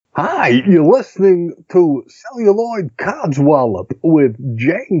Hi, you're listening to Celluloid Codswallop with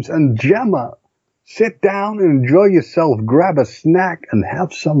James and Gemma. Sit down and enjoy yourself, grab a snack, and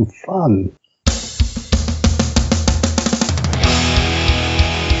have some fun.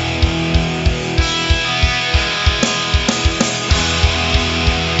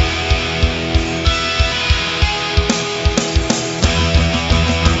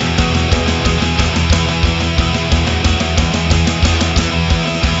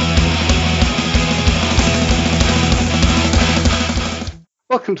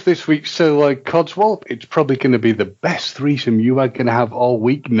 Welcome to this week's Celluloid Codswallop. It's probably going to be the best threesome you are going to have all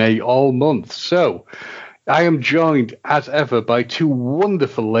week, nay, all month. So, I am joined, as ever, by two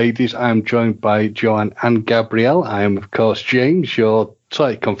wonderful ladies. I am joined by Joanne and Gabrielle. I am, of course, James, your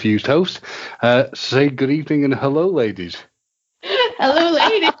slightly confused host. Say good evening and hello, ladies. Hello,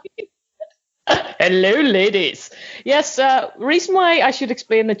 ladies. Hello, ladies. Yes, reason why I should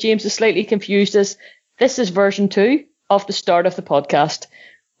explain that James is slightly confused is this is version 2 of the start of the podcast.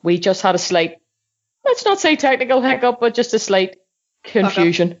 We just had a slight, let's not say technical hiccup, but just a slight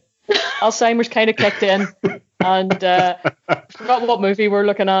confusion. Alzheimer's kind of kicked in and forgot what movie we're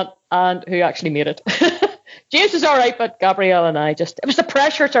looking at and who actually made it. James is all right, but Gabrielle and I it was the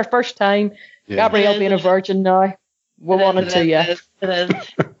pressure. It's our first time. Yeah. Gabrielle being a virgin now. We wanted to, yeah.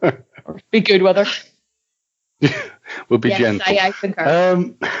 Be good with her. We'll be gentle. I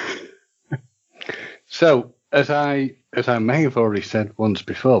concur. So, as I may have already said once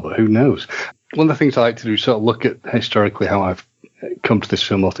before, but who knows? One of the things I like to do is sort of look at historically how I've come to this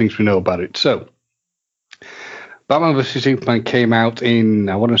film or things we know about it. So, Batman vs. Superman came out in,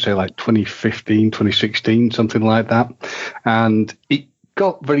 I want to say like 2015, 2016, something like that. And it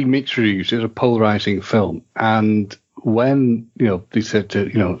got very mixed reviews. It was a polarizing film. And when, they said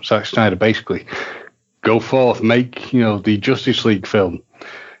to, Zack Snyder basically, go forth, make, the Justice League film.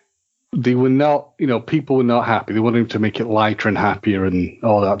 They were not, people were not happy. They wanted him to make it lighter and happier and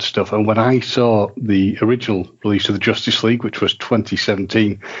all that stuff. And when I saw the original release of the Justice League, which was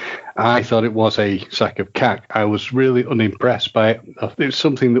 2017, I thought it was a sack of cack. I was really unimpressed by it. It was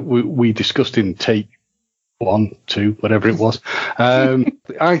something that we discussed in take 1, 2, whatever it was.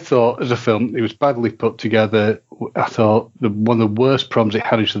 I thought as a film, it was badly put together. I thought one of the worst problems it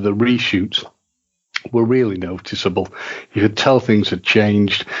had is the reshoots were really noticeable. You could tell things had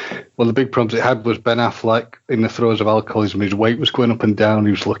changed. One of the big problems it had was Ben Affleck in the throes of alcoholism. His weight was going up and down.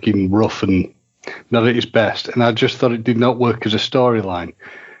 He was looking rough and not at his best. And I just thought it did not work as a storyline.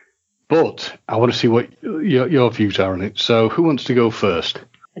 But I want to see what your views are on it. So who wants to go first?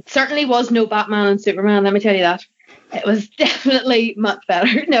 It certainly was no Batman and Superman, let me tell you that. It was definitely much better.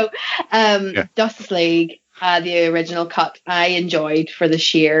 Justice League, the original cut, I enjoyed for the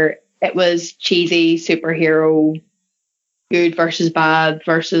sheer. It was cheesy superhero, good versus bad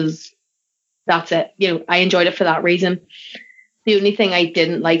versus that's it. I enjoyed it for that reason. The only thing I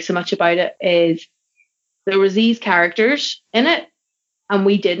didn't like so much about it is there was these characters in it and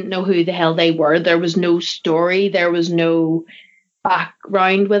we didn't know who the hell they were. There was no story. There was no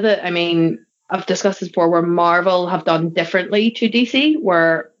background with it. I mean, I've discussed this before where Marvel have done differently to DC,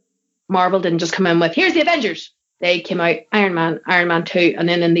 where Marvel didn't just come in with, here's the Avengers. They came out Iron Man 2, and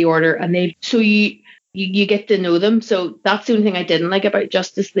then in the order, and you get to know them. So that's the only thing I didn't like about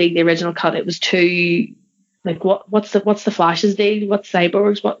Justice League, the original cut. It was too like what's the Flash's deal? What's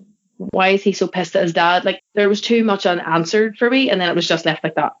Cyborg's? Why is he so pissed at his dad? Like there was too much unanswered for me, and then it was just left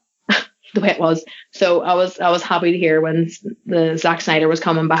like that, the way it was. So I was happy to hear when the Zack Snyder was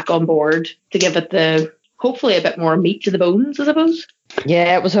coming back on board to give it hopefully a bit more meat to the bones, I suppose.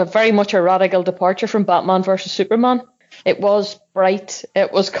 Yeah, it was very much a radical departure from Batman versus Superman. It was bright.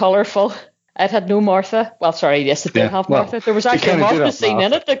 It was colourful. It had no Martha. Well, sorry, yes, it did have Martha. There was actually a Martha scene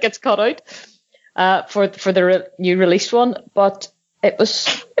in it that gets cut out for the new released one. But it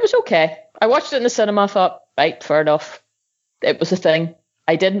was okay. I watched it in the cinema. I thought, right, fair enough. It was a thing.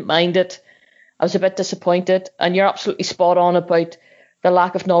 I didn't mind it. I was a bit disappointed. And you're absolutely spot on about the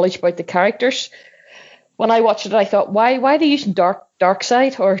lack of knowledge about the characters. When I watched it, I thought, why are they using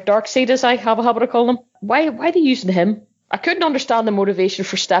Darkseid, or Darkseid as I have a habit of calling him? Why are they using him? I couldn't understand the motivation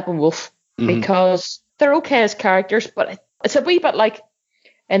for Steppenwolf because they're okay as characters, but it's a wee bit like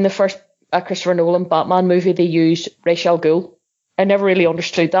in the first Christopher Nolan Batman movie, they used Ra's al Ghul. I never really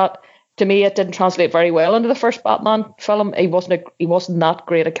understood that. To me, it didn't translate very well into the first Batman film. He wasn't that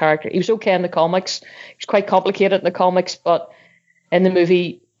great a character. He was okay in the comics. He was quite complicated in the comics, but in the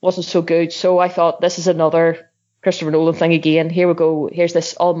movie wasn't so good. So I thought, this is another Christopher Nolan thing again. Here we go. Here's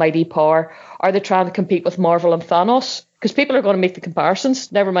this almighty power. Are they trying to compete with Marvel and Thanos? because people are going to make the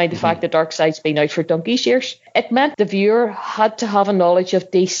comparisons, never mind the fact that Darkseid's been out for donkey's years. It meant the viewer had to have a knowledge of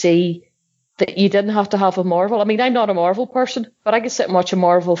DC that you didn't have to have a Marvel. I mean, I'm not a Marvel person, but I can sit and watch a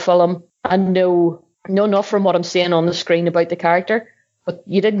Marvel film and know enough from what I'm seeing on the screen about the character. But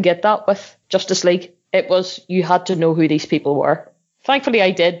you didn't get that with Justice League. It was, you had to know who these people were. Thankfully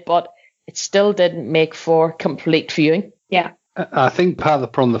I did, but it still didn't make for complete viewing. Yeah. I think part of the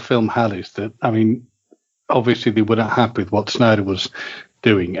problem the film had is that, I mean, obviously they weren't happy with what Snyder was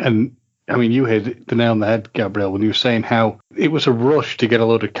doing. And, I mean, you hit the nail on the head, Gabrielle, when you were saying how it was a rush to get a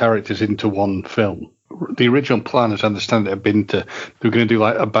load of characters into one film. The original plan, as I understand it, had been they were going to do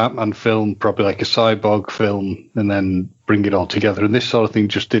like a Batman film, probably like a Cyborg film, and then bring it all together. And this sort of thing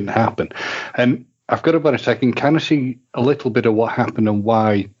just didn't happen. And I've got to be honest, I can kind of see a little bit of what happened and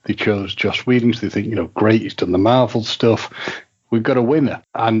why they chose Joss Whedon. So they think, great, he's done the Marvel stuff. We've got a winner.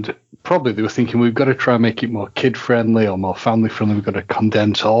 And probably they were thinking, we've got to try and make it more kid-friendly or more family-friendly. We've got to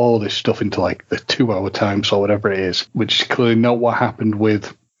condense all this stuff into like the 2-hour times or whatever it is, which is clearly not what happened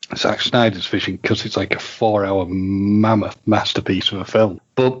with Zack Snyder's vision, because it's like a 4-hour mammoth masterpiece of a film.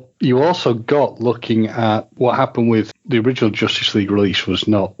 But you also got looking at what happened with the original Justice League release was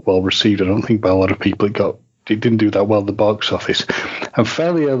not well received. I don't think by a lot of people. It didn't do that well at the box office. And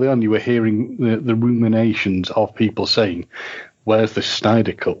fairly early on, you were hearing the ruminations of people saying, where's the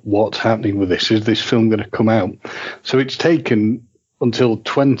Snyder cut? What's happening with this? Is this film going to come out? So it's taken until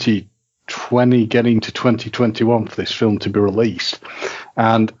 2020, getting to 2021 for this film to be released.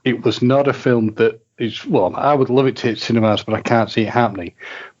 And it was not a film that is, well, I would love it to hit cinemas, but I can't see it happening.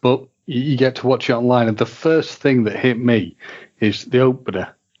 But you get to watch it online. And the first thing that hit me is the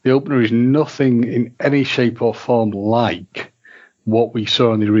opener. The opener is nothing in any shape or form like what we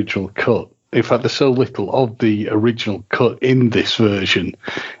saw in the original cut. In fact, there's so little of the original cut in this version.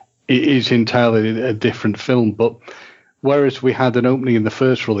 It is entirely a different film. But whereas we had an opening in the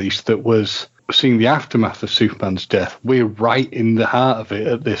first release that was seeing the aftermath of Superman's death, we're right in the heart of it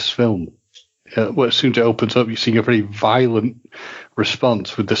at this film. As soon as it opens up, you're seeing a very violent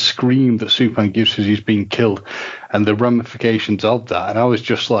response with the scream that Superman gives as he's being killed and the ramifications of that. And I was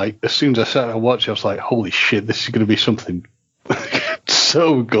just like, as soon as I sat and watched, I was like, holy shit, this is going to be something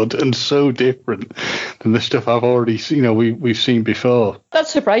so good and so different than the stuff I've already seen, we've seen before. That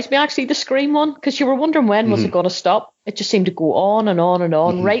surprised me, actually, the Scream one, because you were wondering when was it going to stop. It just seemed to go on and on and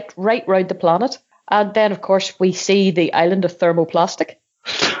on, right round the planet. And then, of course, we see the island of thermoplastic,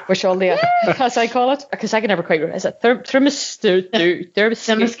 which all the, as I call it, because I can never quite remember. Is it Themyscira?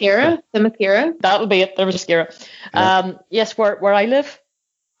 That'll be it, Themyscira. Yeah. Yes, where I live,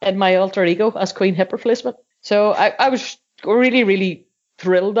 in my alter ego as Queen Hip Replacement. So I was really, really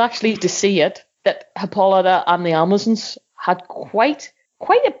thrilled, actually, to see it, that Hippolyta and the Amazons had quite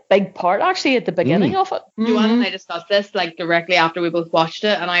a big part, actually, at the beginning of it. Joanne and I discussed this, like, directly after we both watched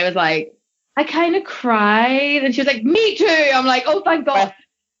it, and I was like, I kind of cried, and she was like, me too. I'm like, oh, thank God.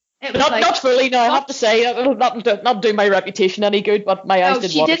 It was not fully, no, I have to say, it'll not do my reputation any good, but my eyes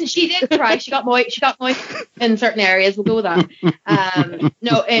did water. She did cry. She got moist in certain areas. We'll go with that.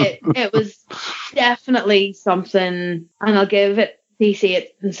 No, it was definitely something, and I'll give it DC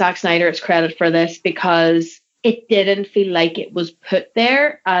and Zack Snyder its credit for this, because it didn't feel like it was put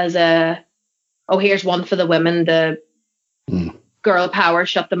there as here's one for the women, the girl power,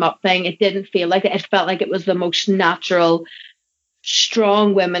 shut them up thing. It didn't feel like it. It felt like it was the most natural,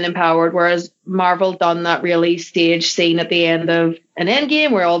 strong women empowered, whereas Marvel done that really stage scene at the end of an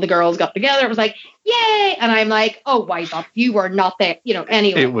Endgame where all the girls got together. It was like, yay! And I'm like, oh, why not? You were not there.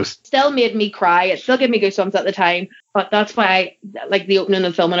 Anyway, it was still made me cry. It still gave me goosebumps at the time. But that's why I like the opening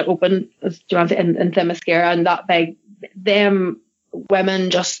of the film when it opened, as Joanne said, in Themyscira, and that big, them women,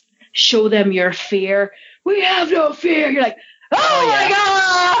 just show them your fear. We have no fear. You're like, oh my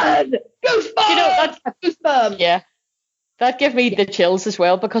God! Goosebumps! That's goosebumps. Yeah. That gave me the chills as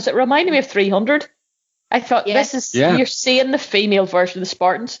well, because it reminded me of 300. I thought, you're seeing the female version of the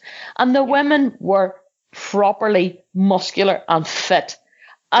Spartans, and the women were properly muscular and fit.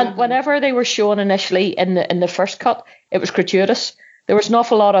 And whenever they were shown initially in the first cut, it was gratuitous. There was an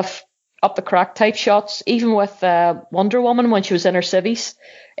awful lot of up the crack type shots, even with Wonder Woman when she was in her civvies.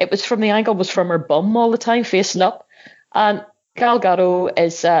 It was from the angle was from her bum all the time, facing up. And Gal Gadot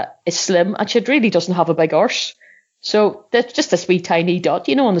is slim, and she really doesn't have a big arse. So that's just this wee tiny dot,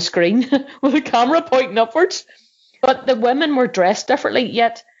 on the screen with the camera pointing upwards. But the women were dressed differently,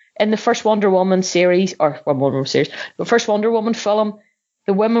 yet in the first Wonder Woman series, the first Wonder Woman film,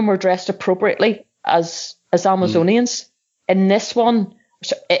 the women were dressed appropriately as Amazonians. In this one,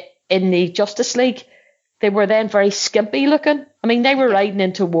 in the Justice League, they were then very skimpy looking. I mean, they were riding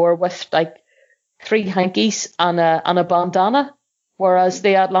into war with like 3 hankies and a bandana, whereas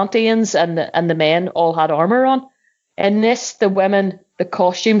the Atlanteans and the men all had armor on. In this, the women, the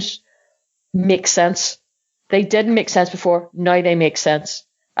costumes make sense. They didn't make sense before. Now they make sense.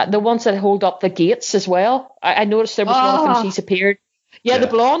 The ones that hold up the gates as well. I noticed there was one of them. She's appeared. Yeah, the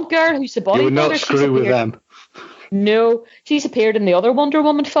blonde girl who's the bodybuilder. You would not screw with them. No, she's appeared in the other Wonder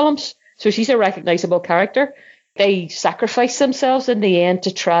Woman films, so she's a recognizable character. They sacrifice themselves in the end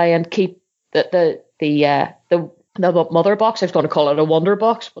to try and keep the mother box. I was going to call it a wonder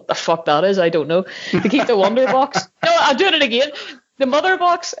box. What the fuck that is, I don't know. To keep the wonder box. No, I'm doing it again. The mother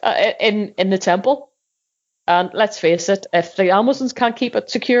box in the temple. And let's face it, if the Amazons can't keep it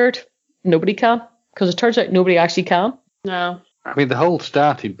secured, nobody can. Because it turns out nobody actually can. No. I mean, the whole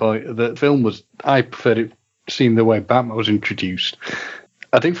starting point of the film was, I preferred it seeing the way Batman was introduced.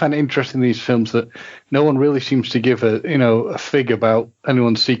 I do find it interesting in these films that no one really seems to give a fig about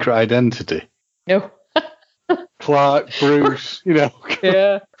anyone's secret identity. No. Clark, Bruce,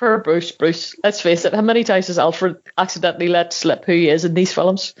 Yeah, poor Bruce. Let's face it, how many times has Alfred accidentally let slip who he is in these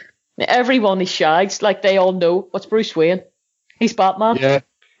films? Everyone he shags, like they all know what's Bruce Wayne. He's Batman. Yeah.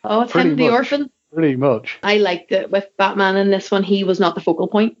 Oh, it's him, the orphan. Pretty much. I liked it with Batman in this one. He was not the focal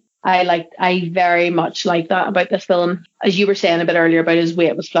point. I very much like that about this film. As you were saying a bit earlier about his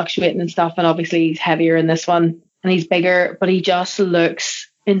weight was fluctuating and stuff, and obviously he's heavier in this one and he's bigger, but he just looks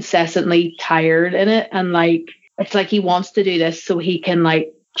incessantly tired in it, and it's like he wants to do this so he can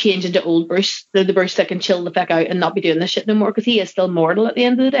change into old Bruce, the Bruce that can chill the fuck out and not be doing this shit no more, because he is still mortal at the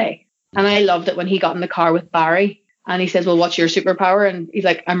end of the day. And I loved it when he got in the car with Barry and he says, well, what's your superpower? And he's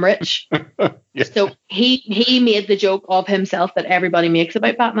like, I'm rich. Yeah. So he made the joke of himself that everybody makes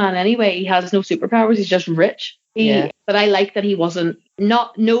about Batman anyway. He has no superpowers. He's just rich. But I like that he wasn't,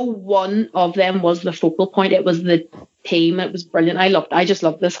 no one of them was the focal point. It was the team. It was brilliant. I just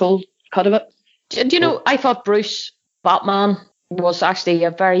loved this whole cut of it. Do you know, I thought Bruce Batman was actually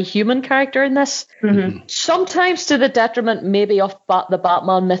a very human character in this. Mm-hmm. Sometimes to the detriment maybe of the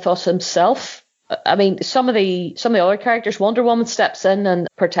Batman mythos himself. I mean, some of the other characters, Wonder Woman steps in and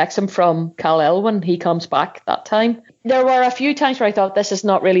protects him from Kal-El when he comes back that time. There were a few times where I thought, this is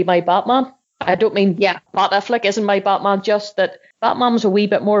not really my Batman. I don't mean Bat Affleck isn't my Batman, just that Batman was a wee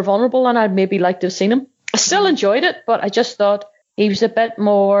bit more vulnerable and I'd maybe like to have seen him. I still enjoyed it, but I just thought he was a bit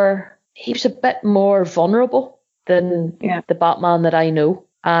more vulnerable than the Batman that I know.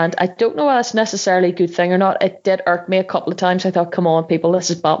 And I don't know whether that's necessarily a good thing or not. It did irk me a couple of times. I thought, come on, people,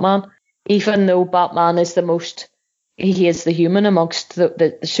 this is Batman. Even though Batman is he is the human amongst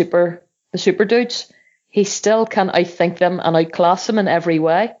the super dudes, he still can outthink them and outclass them in every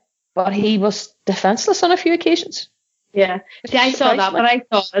way. But he was defenseless on a few occasions. Yeah. See, I saw that, but I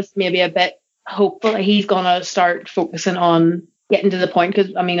thought it was maybe a bit hopeful that he's going to start focusing on getting to the point.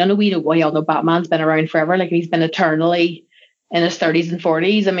 Because, I mean, I know we all know Batman's been around forever. Like, he's been eternally in his 30s and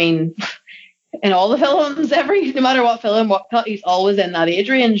 40s. I mean, in all the films, no matter what film, what cut, he's always in that age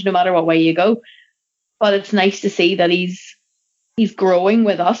range, no matter what way you go. But it's nice to see that he's growing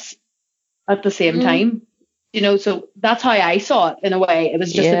with us at the same time. So that's how I saw it in a way. It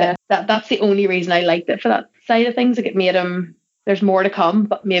was just a bit that's the only reason I liked it for that side of things. Like, it made him, there's more to come,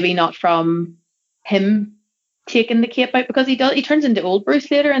 but maybe not from him taking the cape out, because he turns into old Bruce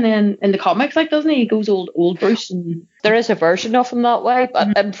later, and then in the comics, doesn't he? He goes old Bruce. And there is a version of him that way,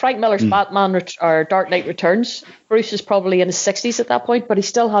 but Frank Miller's Batman or Dark Knight Returns, Bruce is probably in his 60s at that point, but he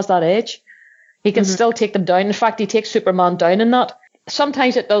still has that age. He can still take them down. In fact, he takes Superman down in that.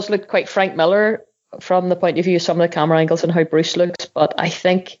 Sometimes it does look quite Frank Miller from the point of view of some of the camera angles and how Bruce looks, but I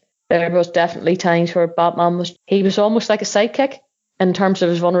think there was definitely times where Batman was almost like a sidekick in terms of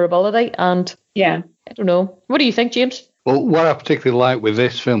his vulnerability. And I don't know. What do you think, James? Well, what I particularly like with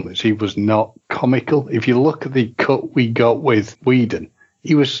this film is he was not comical. If you look at the cut we got with Whedon,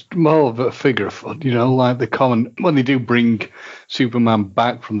 he was more of a figure of fun, like the common, when they do bring Superman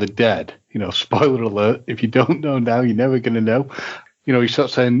back from the dead, spoiler alert, if you don't know now, you're never going to know. He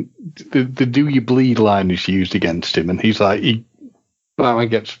starts saying the do you bleed line is used against him, and he's like, Batman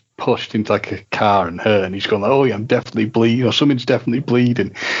gets pushed into like a car and hurt, and he's going like, oh yeah, I'm definitely bleeding, something's definitely bleeding.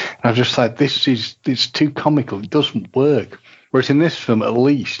 And I'm just like, it's too comical, it doesn't work. Whereas in this film, at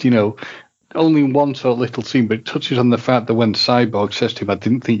least, only one sort of little scene, but it touches on the fact that when Cyborg says to him, I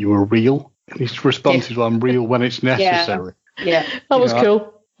didn't think you were real, and his response is, well, I'm real when it's necessary. Yeah. That was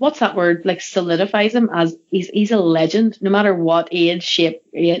cool. What's that word? Solidifies him as he's a legend. No matter what age, shape,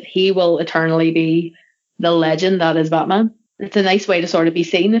 he will eternally be the legend that is Batman. It's a nice way to sort of be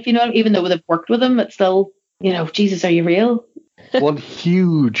seen, if you know, even though they've worked with him, it's still, Jesus, are you real? One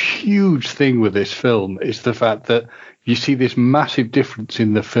huge thing with this film is the fact that, you see this massive difference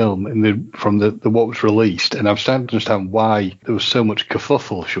in the film from the what was released, and I'm starting to understand why there was so much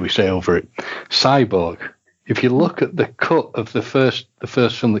kerfuffle, shall we say, over it. Cyborg. If you look at the cut of the first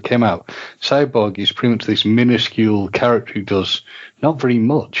film that came out, Cyborg is pretty much this minuscule character who does not very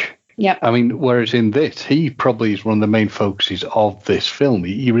much. Yeah. I mean, whereas in this, he probably is one of the main focuses of this film.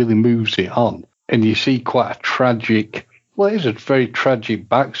 He really moves it on. And you see quite a tragic, well, it is a very tragic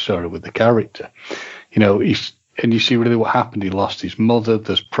backstory with the character. You know, and you see really what happened. He lost his mother.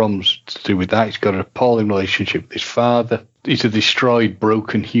 There's problems to do with that. He's got an appalling relationship with his father. He's a destroyed,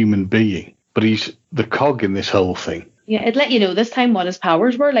 broken human being. But he's the cog in this whole thing. Yeah, it let you know this time what his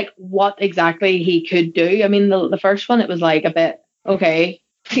powers were, like what exactly he could do. I mean, the first one, it was like a bit, okay,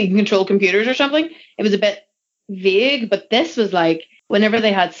 he can control computers or something. It was a bit vague, but this was like, whenever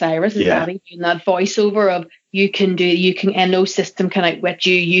they had Cyrus as daddy doing that voiceover of and no system can outwit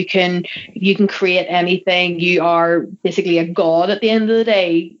you, you can create anything, you are basically a god at the end of the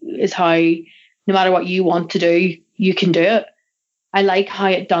day, is how no matter what you want to do, you can do it. I like how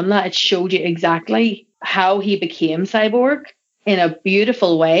it done that. It showed you exactly how he became Cyborg in a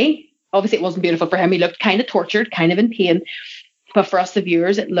beautiful way. Obviously it wasn't beautiful for him. He looked kind of tortured, kind of in pain. But for us, the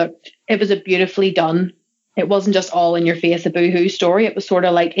viewers, it was a beautifully done. It wasn't just all in your face, a boohoo story. It was sort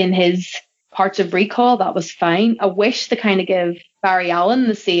of like in his parts of recall. That was fine. I wish to kind of give Barry Allen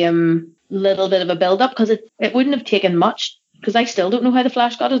the same little bit of a build up, because it wouldn't have taken much, because I still don't know how the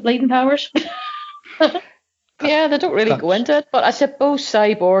Flash got his bleeding powers. Yeah, they don't really go into it, but I suppose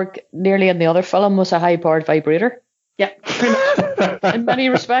Cyborg, nearly in the other film, was a high-powered vibrator. Yeah. In many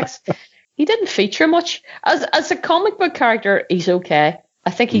respects. He didn't feature much. As a comic book character, he's okay.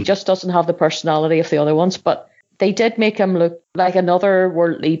 I think he just doesn't have the personality of the other ones, but they did make him look like another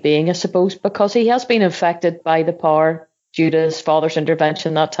worldly being, I suppose, because he has been infected by the power due to his father's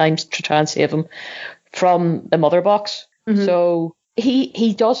intervention that time to try and save him from the mother box. Mm-hmm. So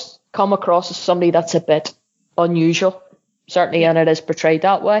he does come across as somebody that's a bit unusual, certainly, and it is portrayed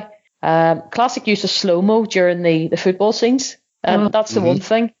that way. Classic use of slow-mo during the football scenes. That's the one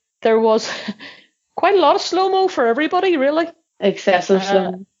thing. There was quite a lot of slow-mo for everybody, really. Excessive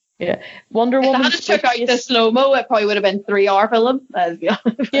slow-mo. Yeah. Wonder Woman. If I had to check out the slow-mo, it probably would have been 3-hour film.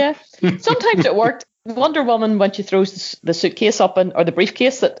 Yeah. Sometimes it worked. Wonder Woman, when she throws the suitcase up, or the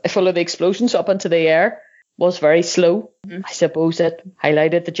briefcase that full of the explosions up into the air, was very slow. Mm-hmm. I suppose it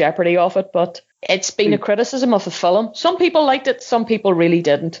highlighted the jeopardy of it, but it's been a criticism of the film. Some people liked it, some people really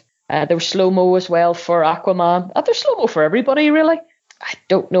didn't. There was slow-mo as well for Aquaman. There's slow-mo for everybody, really. I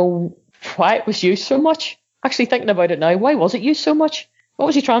don't know why it was used so much. Actually, thinking about it now, why was it used so much? What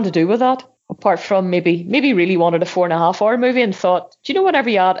was he trying to do with that? Apart from maybe really wanted a 4.5-hour movie and thought, do you know, whenever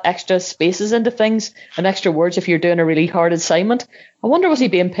you add extra spaces into things and extra words if you're doing a really hard assignment, I wonder, was he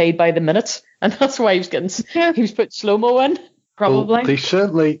being paid by the minutes? And that's why he was putting slow-mo in, probably. Well, they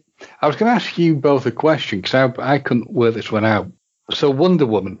certainly... I was going to ask you both a question, because I couldn't work this one out. So Wonder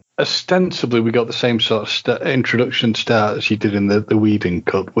Woman, ostensibly we got the same sort of introduction start as she did in the Whedon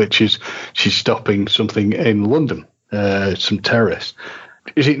cut, which is she's stopping something in London, some terrorists.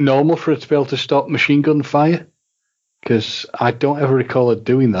 Is it normal for her to be able to stop machine gun fire? Because I don't ever recall her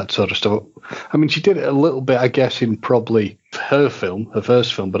doing that sort of stuff. I mean, she did it a little bit, I guess, in probably her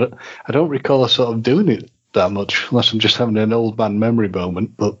first film, but I don't recall her sort of doing it that much, unless I'm just having an old man memory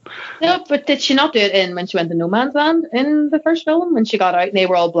moment. But no, but did she not do it when she went to No Man's Land in the first film, when she got out and they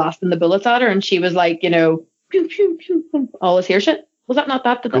were all blasting the bullets at her and she was like, you know, pew, pew, pew, all this here shit? Was that not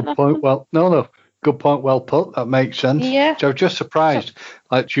that? Good point. Well, no. Good point, well put. That makes sense. Yeah. So I was just surprised.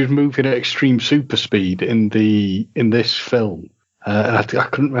 Like, she was moving at extreme super speed in this film. And I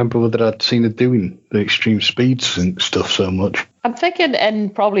couldn't remember whether I'd seen her doing the extreme speeds and stuff so much. I'm thinking in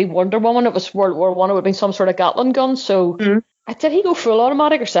probably Wonder Woman, it was World War I, it would have been some sort of Gatling gun. So did he go full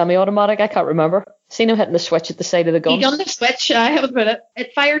automatic or semi-automatic? I can't remember. Seen him hitting the switch at the side of the gun. He done the switch. I haven't put it.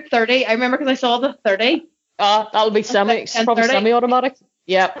 It fired 30. I remember because I saw the 30. That'll be probably semi-automatic.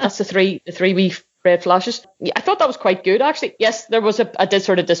 Yeah, that's the three wee red flashes. Yeah, I thought that was quite good, actually. Yes, I did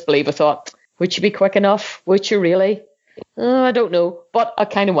sort of disbelieve. I thought, would you be quick enough? Would you really? I don't know, but I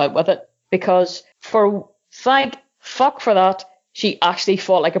kind of went with it because thank fuck for that, she actually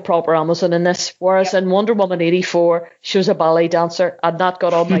fought like a proper Amazon in this, whereas in Wonder Woman 84 she was a ballet dancer, and that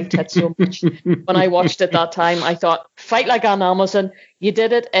got on my tits so much. When I watched it that time, I thought, fight like an Amazon. You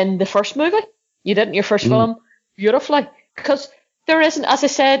did it in the first movie, you did it in your first film beautifully, because there isn't, as I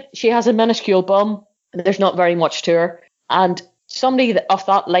said, she has a minuscule bum and there's not very much to her, and somebody of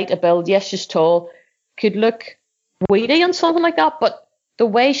that light a build, yes, she's tall, could look weedy and something like that, but the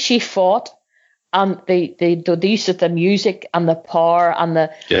way she fought and the use of the music and the power and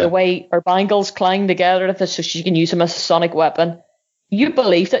the way her bangles clang together so she can use them as a sonic weapon. You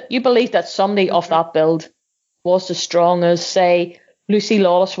believed it. You believed that somebody of that build was as strong as, say, Lucy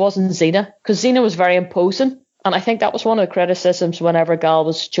Lawless was in Xena, because Xena was very imposing. And I think that was one of the criticisms whenever Gal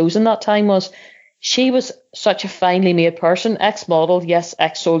was chosen that time, was she was such a finely made person, ex-model, yes,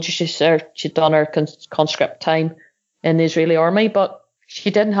 ex-soldier. She'd done her conscript time in the Israeli army, but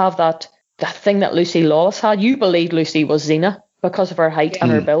she didn't have that thing that Lucy Lawless had. You believed Lucy was Xena because of her height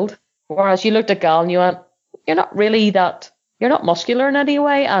and her build. Whereas you looked at Gal and you went, you're not muscular in any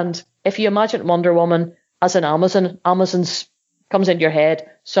way. And if you imagine Wonder Woman as an Amazon's comes into your head,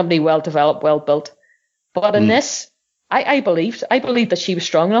 somebody well developed, well built. But in this, I believed that she was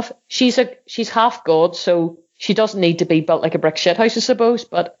strong enough. She's half god, so she doesn't need to be built like a brick shithouse, I suppose.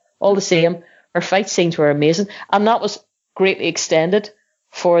 But all the same, her fight scenes were amazing, and that was greatly extended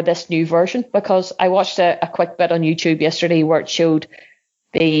for this new version, because I watched a quick bit on YouTube yesterday where it showed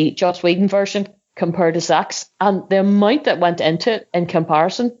the Joss Whedon version compared to Zack's, and the amount that went into it in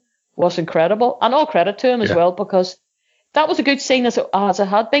comparison was incredible. And all credit to him as well, because that was a good scene as it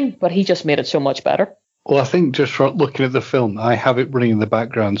had been, but he just made it so much better. Well, I think just from looking at the film, I have it running in the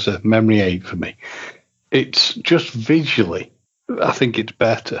background as a memory aid for me. It's just visually, I think it's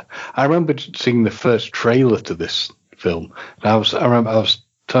better. I remember seeing the first trailer to this film. And I remember I was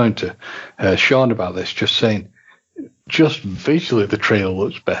talking to Sean about this, just saying, just visually the trailer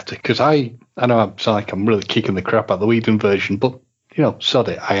looks better. Because I know I sound like I'm really kicking the crap out of the Whedon version, but sod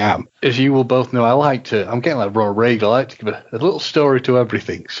it, I am. As you will both know, I'm getting like Raw Raid. I like to give a little story to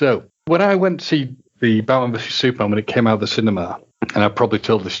everything. So when I went to see the Batman vs Superman when it came out of the cinema, and I probably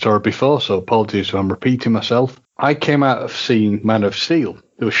told this story before, so apologies if I'm repeating myself. I came out of seeing Man of Steel.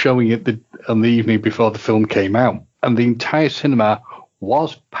 They were showing it on the evening before the film came out, and the entire cinema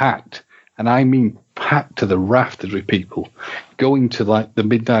was packed, and I mean packed to the rafters with people going to like the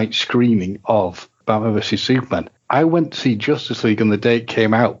midnight screening of Batman vs Superman. I went to see Justice League on the day it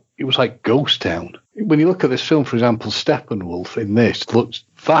came out. It was like ghost town. When you look at this film, for example, Steppenwolf in this looks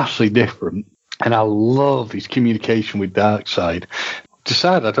vastly different. And I love his communication with Darkseid.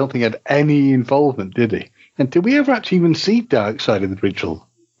 Decide, I don't think he had any involvement, did he? And did we ever actually even see Darkseid in the original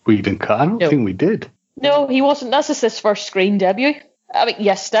Whedon cut? I don't think we did. No, he wasn't. This is his first screen debut. I mean,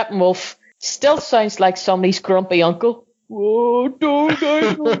 yes, Steppenwolf still sounds like somebody's grumpy uncle. Oh, don't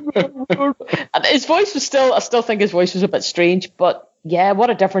and his voice was I still think his voice was a bit strange, but yeah,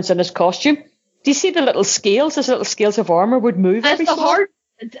 what a difference in his costume. Do you see the little scales? His little scales of armor would move every so often.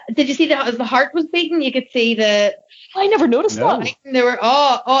 Did you see that as the heart was beating? You could see the. I never noticed that. They were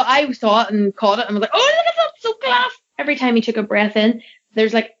I saw it and caught it and was like, oh, look at that, so class. Every time he took a breath in,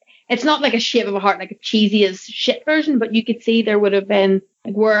 there's like, it's not like a shape of a heart, like a cheesy as shit version, but you could see there would have been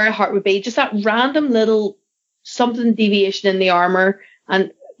like where a heart would be, just that random little something deviation in the armor,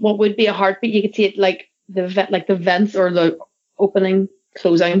 and what would be a heartbeat, you could see it like the vents or the opening,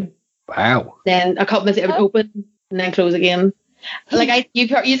 closing. Wow. Then a couple minutes it would open and then close again. Like you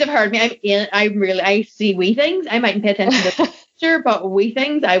have heard me. I see wee things. I mightn't pay attention to the picture, but wee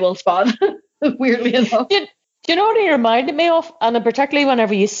things I will spot. Weirdly enough. Do you know what he reminded me of? And particularly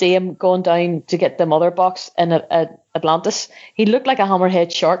whenever you see him going down to get the mother box in Atlantis, he looked like a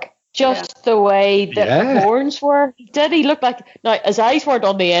hammerhead shark. Just the way that the horns were. He looked like, now his eyes weren't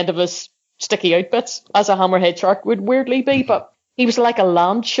on the end of his sticky out bits, as a hammerhead shark would weirdly be, but he was like a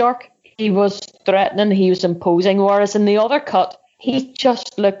land shark. He was threatening, he was imposing, whereas in the other cut, he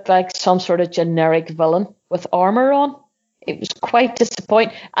just looked like some sort of generic villain with armor on. It was quite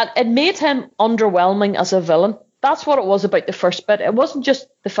disappointing, and it made him underwhelming as a villain. That's what it was about the first bit. It wasn't just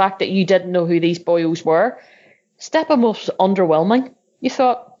the fact that you didn't know who these boyos were. Steppenwolf was underwhelming. You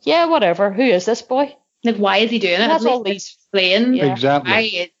thought, yeah, whatever, who is this boy? Like, why is he doing it? That's all these playing. Yeah.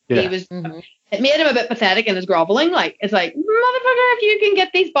 Exactly. He was. It made him a bit pathetic in his groveling. Like, it's like, motherfucker, if you can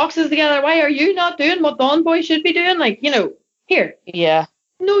get these boxes together, why are you not doing what Dawn Boy should be doing? Like, here. Yeah.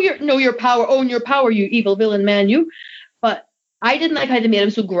 Know your power. Own your power, you evil villain man, you. But I didn't like how they made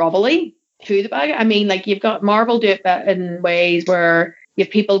him so grovelly to the bag. I mean, like, you've got Marvel do it in ways where you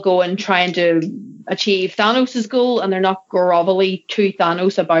have people going trying to achieve Thanos' goal, and they're not grovelly to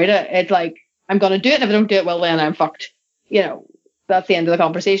Thanos about it. It's like, I'm going to do it, and if I don't do it, well, then I'm fucked. That's the end of the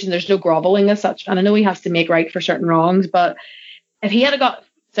conversation. There's no groveling as such. And I know he has to make right for certain wrongs, but if he had got,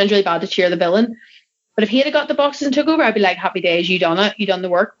 sounds really bad to cheer the villain, but if he had got the boxes and took over, I'd be like, happy days, you done it, you done the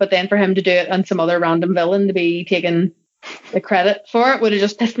work. But then for him to do it and some other random villain to be taken the credit for it would have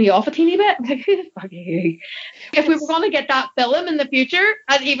just pissed me off a teeny bit. Like, who the fuck are you? If we were going to get that film in the future,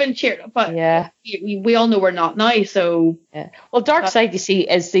 I'd even cheer. But we all know we're not now. So well, Darkseid, you see,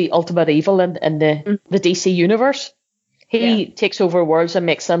 is the ultimate evil in the DC universe. He takes over worlds and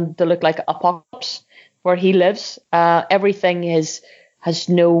makes them to look like Apocalypse, where he lives. Everything has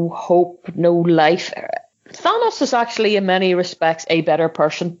no hope, no life. Thanos is actually, in many respects, a better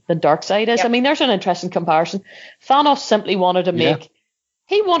person than Darkseid is. Yep. I mean, there's an interesting comparison. Thanos simply wanted to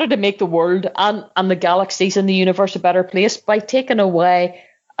make the world and the galaxies and the universe a better place by taking away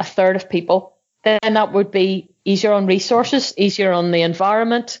a third of people. Then that would be easier on resources, easier on the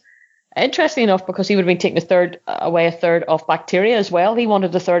environment. Interesting enough, because he would have been taking a third of bacteria as well. He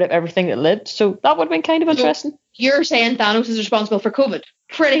wanted a third of everything that lived. So that would have been kind of interesting. You're saying Thanos is responsible for COVID?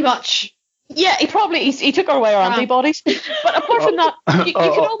 Pretty much. Yeah, he took away our antibodies. But apart from that, you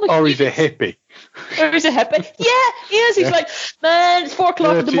can almost... Or he's a hippie. Or he's a hippie. Yeah, he is. He's like, man, it's 4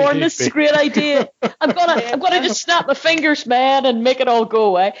 o'clock in the morning. This is a great idea. I'm gonna just snap my fingers, man, and make it all go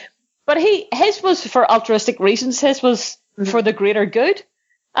away. But his was for altruistic reasons. His was for the greater good.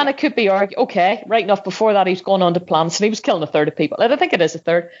 And it could be argued, okay, right enough before that he's gone on to planets and he was killing a third of people. And I think it is a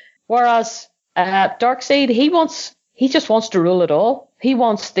third. Whereas Darkseid, he just wants to rule it all. He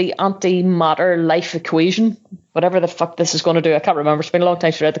wants the antimatter life equation, whatever the fuck this is going to do. I can't remember. It's been a long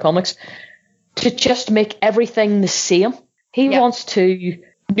time since I read the comics. To just make everything the same. He wants to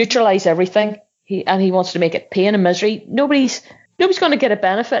neutralize everything. He wants to make it pain and misery. Nobody's going to get a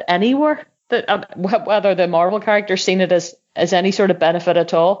benefit anywhere. Whether the Marvel character's seen it as any sort of benefit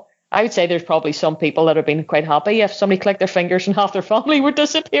at all. I would say there's probably some people that have been quite happy if somebody clicked their fingers and half their family would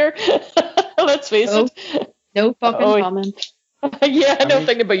disappear. Let's face it. No fucking comment. Yeah, I know,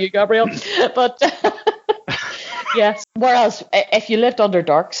 thinking about you, Gabrielle. But yes. Whereas if you lived under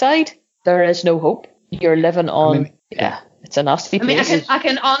Darkseid, there is no hope. You're living on. It's a nasty place. I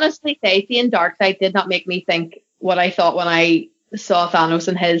can honestly say, seeing Darkseid did not make me think what I thought when I saw Thanos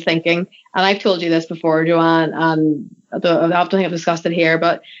and his thinking. And I've told you this before, Joanne, and I don't think I've discussed it here,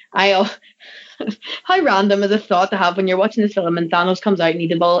 but how random is a thought to have when you're watching this film and Thanos comes out and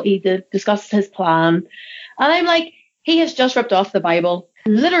he discusses his plan. And I'm like, he has just ripped off the Bible,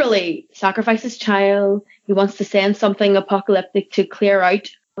 literally sacrificed his child. He wants to send something apocalyptic to clear out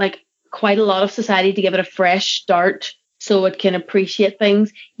like quite a lot of society to give it a fresh start so it can appreciate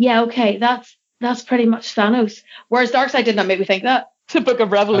things. Yeah, okay, that's pretty much Thanos. Whereas Darkseid did not make me think that. It's a book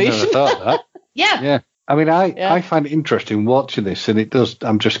of Revelation. I never thought that. Yeah. I mean, I find it interesting watching this, and it does.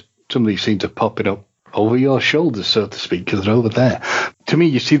 Some of these scenes are popping up over your shoulders, so to speak, because they're over there. To me,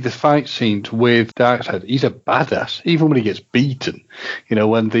 you see the fight scenes with Darkseid. He's a badass, even when he gets beaten. You know,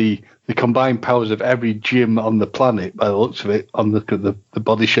 when the combined powers of every gym on the planet, by the looks of it, on the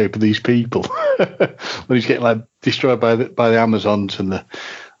body shape of these people, when he's getting like destroyed by the Amazons and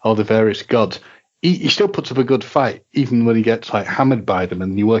all the various gods. He still puts up a good fight, even when he gets like hammered by them,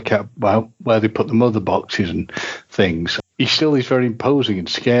 and you work out where they put the mother boxes and things. He still is very imposing and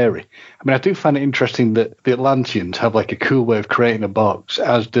scary. I mean, I do find it interesting that the Atlanteans have like a cool way of creating a box,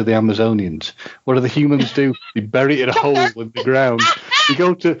 as do the Amazonians. What do the humans do? They bury it in a hole in the ground. They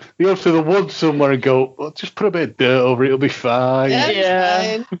go to the woods somewhere and go, well, just put a bit of dirt over it, it'll be fine.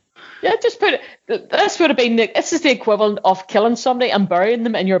 Yeah. Yeah, just put it. This would have been. This is the equivalent of killing somebody and burying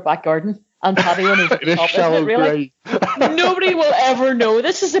them in your back garden. And patio on over the top, isn't it really? Nobody will ever know.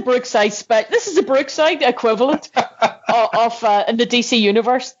 This is a Brookside This is a Brookside equivalent of in the DC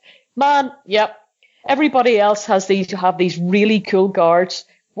universe. Man, yep. Everybody else have these really cool guards,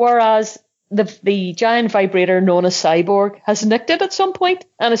 whereas the giant vibrator known as Cyborg has nicked it at some point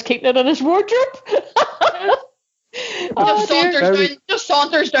and is keeping it in his wardrobe. Just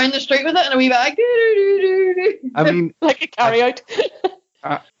saunters down the street with it in a wee bag. I mean, like a carry-out.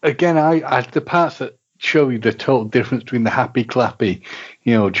 Again, I the parts that show you the total difference between the happy clappy,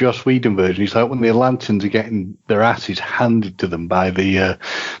 Joss Whedon version. It's like when the Atlanteans are getting their asses handed to them by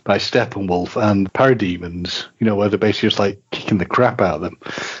Steppenwolf and Parademons, where they're basically just like kicking the crap out of them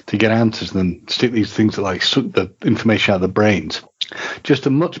to get answers and then stick these things that like suck the information out of the brains. Just a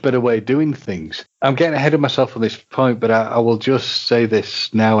much better way of doing things. I'm getting ahead of myself on this point, but I will just say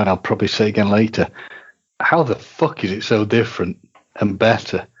this now and I'll probably say again later. How the fuck is it so different and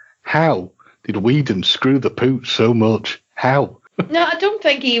better? How did Whedon screw the pooch so much? How? No, I don't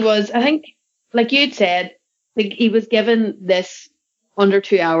think he was. I think, like you'd said, he was given this under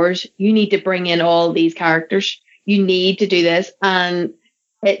 2 hours. You need to bring in all these characters. You need to do this. And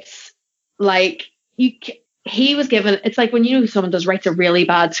it's like he was given, it's like when someone writes a really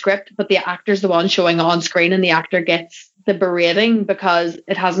bad script, but the actor's the one showing on screen and the actor gets the berating because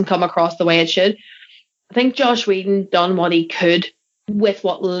it hasn't come across the way it should. I think Joss Whedon done what he could with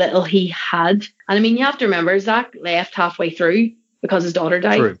what little he had. And I mean, you have to remember, Zack left halfway through because his daughter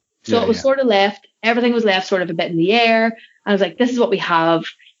died. True. So it was sort of left, everything was left sort of a bit in the air. And I was like, this is what we have.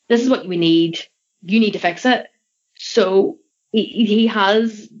 This is what we need. You need to fix it. So he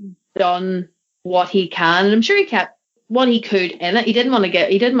has done what he can. And I'm sure he kept what he could in it. He didn't want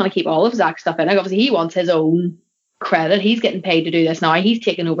to keep all of Zack's stuff in it. Obviously, he wants his own credit. He's getting paid to do this now. He's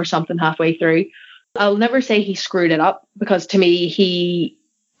taken over something halfway through. I'll never say he screwed it up, because to me, he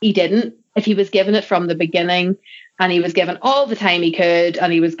didn't. If he was given it from the beginning and he was given all the time he could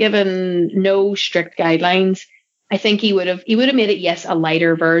and he was given no strict guidelines, I think he would have made it, yes, a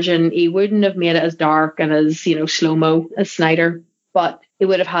lighter version. He wouldn't have made it as dark and as, slow-mo as Snyder, but he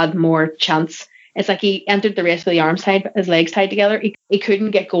would have had more chance. It's like he entered the race with his legs tied together. He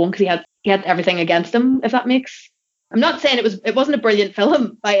couldn't get going because he had everything against him, if that makes... I'm not saying it wasn't a brilliant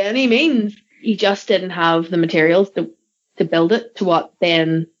film by any means. He just didn't have the materials to build it to what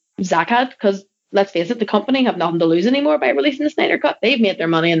then Zack had, because let's face it, the company have nothing to lose anymore by releasing the Snyder Cut. They've made their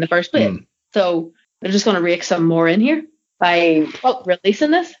money in the first place. So they're just going to rake some more in here by releasing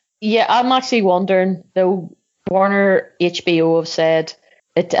this. Yeah, I'm actually wondering, though, Warner HBO have said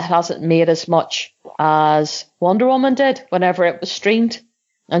it hasn't made as much as Wonder Woman did whenever it was streamed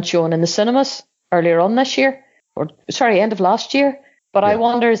and shown in the cinemas earlier on this year. End of last year. But I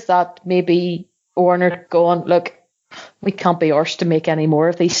wonder, is that maybe Warner going, look, we can't be arsed to make any more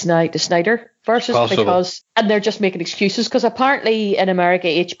of these Snyder verses, and they're just making excuses, because apparently in America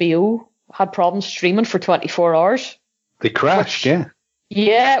HBO had problems streaming for 24 hours. They crashed,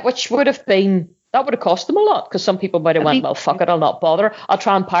 which would have cost them a lot, because some people might have went, well, fuck it, I'll not bother. I'll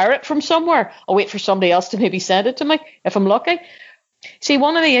try and pirate from somewhere. I'll wait for somebody else to maybe send it to me if I'm lucky. See,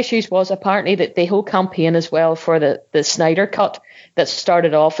 one of the issues was apparently that the whole campaign as well for the Snyder Cut that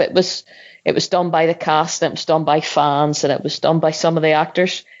started off, it was done by the cast, and it was done by fans, and it was done by some of the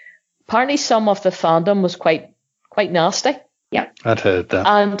actors. Apparently some of the fandom was quite nasty. Yeah. I'd heard that.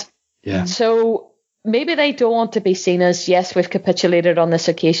 And so maybe they don't want to be seen as, yes, we've capitulated on this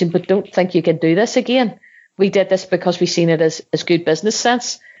occasion, but don't think you can do this again. We did this because we've seen it as good business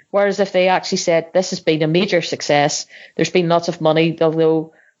sense. Whereas if they actually said, this has been a major success, there's been lots of money, they'll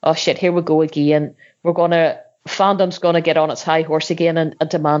go, oh shit, here we go again. Fandom's going to get on its high horse again and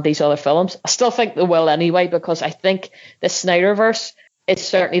demand these other films. I still think they will anyway, because I think the Snyderverse is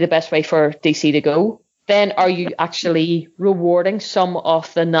certainly the best way for DC to go. Then are you actually rewarding some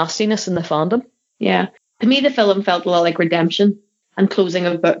of the nastiness in the fandom? Yeah. To me, the film felt a lot like redemption and closing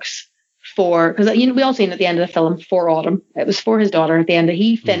of books. Because we all seen at the end of the film for Autumn. It was for his daughter at the end.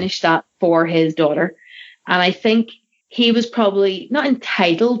 He finished that for his daughter. And I think he was probably not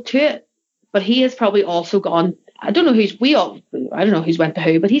entitled to it, but he has probably also gone, I don't know who's went to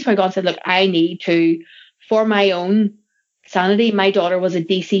who, but he's probably gone and said, look, I need to, for my own sanity, my daughter was a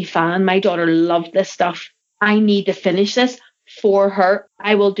DC fan. My daughter loved this stuff. I need to finish this for her.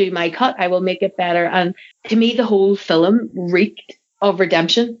 I will do my cut. I will make it better. And to me, the whole film reeked of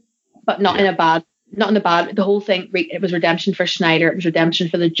redemption. But not in a bad. The whole thing, it was redemption for Snyder. It was redemption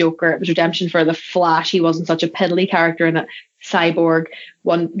for the Joker. It was redemption for the Flash. He wasn't such a piddly character in it. Cyborg,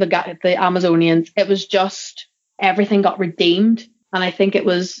 the Amazonians. It was just, everything got redeemed. And I think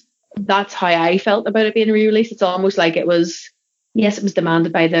that's how I felt about it being re-released. It's almost like it was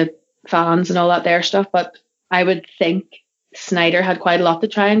demanded by the fans and all that there stuff. But I would think Snyder had quite a lot to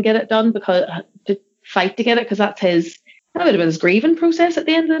try and get it done, to fight to get it, because that would have been his grieving process at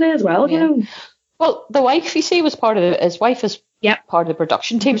the end of the day as well, Well, the wife, you see, his wife is part of the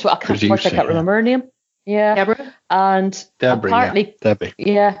production team, so I can't remember her name. Yeah. Deborah. And apparently, Debbie.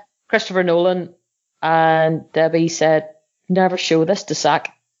 Yeah, Christopher Nolan and Debbie said, never show this to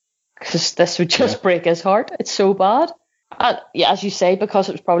Zack, because this would just break his heart. It's so bad. And as you say, because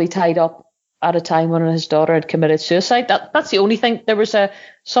it was probably tied up at a time when his daughter had committed suicide. That's the only thing. There was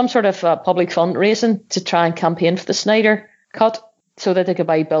some sort of public fundraising to try and campaign for the Snyder Cut, so that they could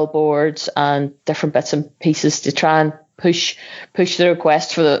buy billboards and different bits and pieces to try and push the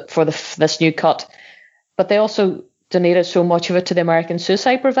request for this new cut. But they also donated so much of it to the American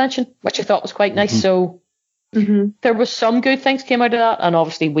Suicide Prevention, which I thought was quite nice. So there was some good things came out of that, and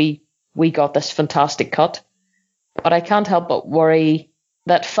obviously we got this fantastic cut. But I can't help but worry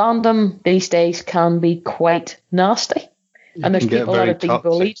that fandom these days can be quite nasty, and there's people that have been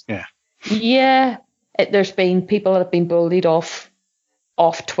bullied. There's been people that have been bullied off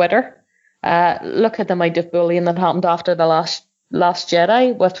Twitter. Look at the amount of bullying that happened after the last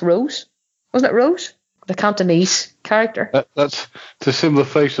Jedi with Rose. Wasn't it Rose, the Cantonese character? That's a similar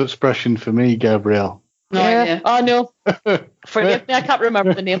facial expression for me, Gabrielle. Oh no, forgive me, I can't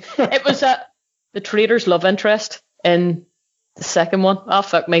remember the name. It was the traitor's love interest in the second one. Oh,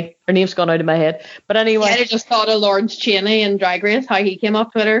 fuck me. Her name's gone out of my head. But anyway. I just thought of Lawrence Chaney and Drag Race, how he came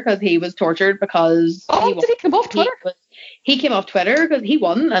off Twitter because he was tortured because... Oh, did he come off Twitter? He came off Twitter because he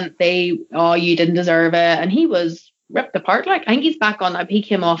won and you didn't deserve it. And he was ripped apart. Like, I think he's back on that. He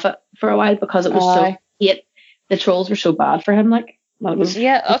came off it for a while because it was the trolls were so bad for him. Like,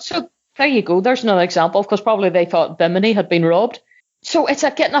 so there you go. There's another example because probably they thought Bimini had been robbed. So it's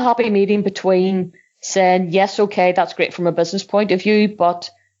like getting a happy medium between saying, yes, okay, that's great from a business point of view, but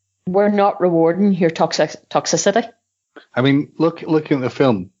we're not rewarding your toxicity. I mean, looking at the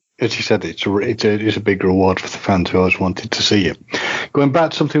film, as you said, it's a big reward for the fans who always wanted to see it. Going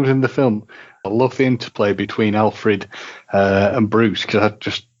back to something within the film, I love the interplay between Alfred and Bruce,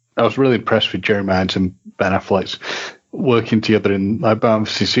 because I was really impressed with Jeremy Irons and Ben Affleck's working together in Batman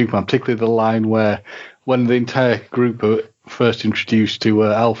vs Superman, particularly the line where when the entire group are first introduced to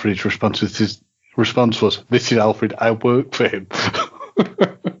Alfred's response was, "This is Alfred, I work for him."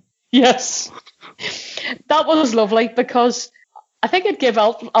 Yes. That was lovely because I think it gave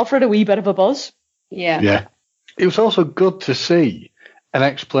Alfred a wee bit of a buzz. Yeah. It was also good to see an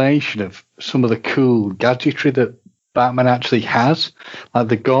explanation of some of the cool gadgetry that Batman actually has, like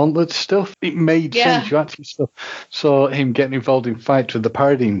the gauntlet stuff. It made sense. You actually saw him getting involved in fights with the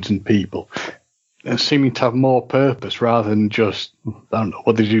Parademons and people, and seeming to have more purpose rather than just, I don't know,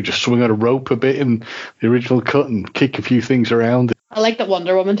 what did you just swing on a rope a bit in the original cut and kick a few things around? I like that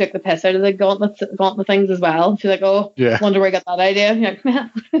Wonder Woman took the piss out of the gauntlet things as well. She's like, wonder where I got that idea. Like,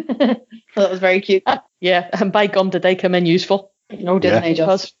 so that was very cute. And by gum, did they come in useful? No, didn't they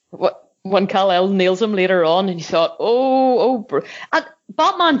just? When Kal-El nails him later on, and you thought, and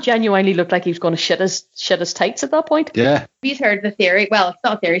Batman genuinely looked like he was going to shit his tights at that point. Yeah. We've heard the theory. Well, it's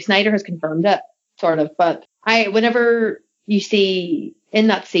not a theory. Snyder has confirmed it, sort of. But whenever you see in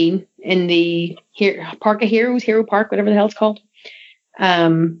that scene in the Park of Heroes, Hero Park, whatever the hell it's called,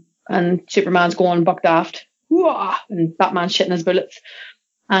 and Superman's going buck daft, and Batman's shitting his bullets,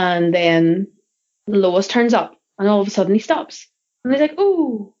 and then Lois turns up, and all of a sudden he stops, and he's like,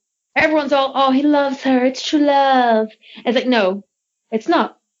 "Ooh." Everyone's all, he loves her. It's true love. It's like, no, it's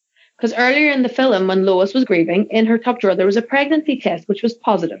not. Because earlier in the film, when Lois was grieving, in her top drawer, there was a pregnancy test, which was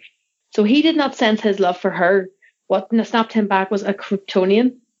positive. So he did not sense his love for her. What snapped him back was a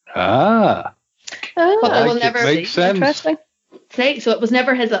Kryptonian. But it will never be. Interesting. So it was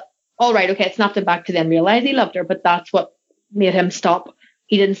never his, all right, okay, it snapped him back to then realize he loved her, but that's what made him stop.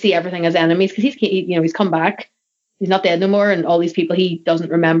 He didn't see everything as enemies because he's come back. He's not dead no more, and all these people he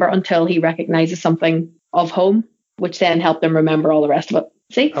doesn't remember until he recognizes something of home, which then helped him remember all the rest of it.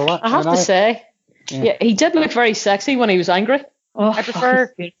 See? I have to say, he did look very sexy when he was angry. I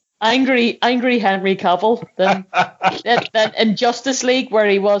prefer angry Henry Cavill than in Justice League, where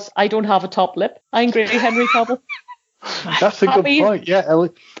he was, I don't have a top lip. Angry Henry Cavill. That's a good point. Yeah,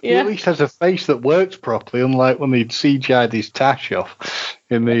 he at least has a face that works properly, unlike when they'd CGI'd his tash off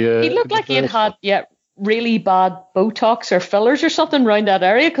in the. He looked like he had really bad Botox or fillers or something around that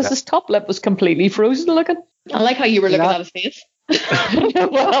area because his top lip was completely frozen looking. I like how you were looking at his face.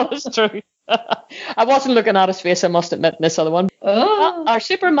 Well, that's true. I wasn't looking at his face, I must admit, in this other one. Our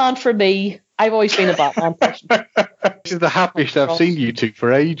Superman for me, I've always been a Batman person. This is the happiest I've seen you two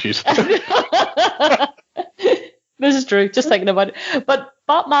for ages. This is true, just thinking about it. But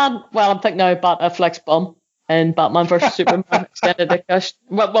Batman, I'm thinking now about Affleck's bum in Batman vs Superman Extended Edition.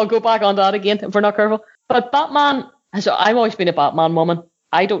 We'll go back on that again if we're not careful. But Batman, so I've always been a Batman woman.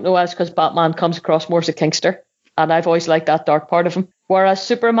 I don't know that's because Batman comes across more as a kinkster, and I've always liked that dark part of him. Whereas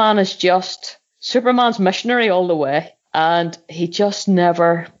Superman is just Superman's missionary all the way, and he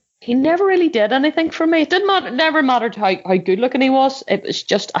never really did anything for me. It never mattered how good looking he was. It was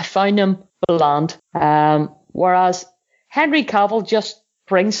just I found him bland. Whereas Henry Cavill just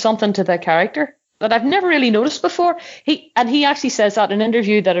brings something to the character that I've never really noticed before. He actually says that in an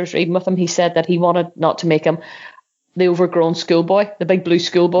interview that I was reading with him. He said that he wanted not to make him the overgrown schoolboy, the big blue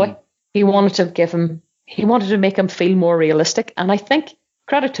schoolboy. He wanted to make him feel more realistic. And I think,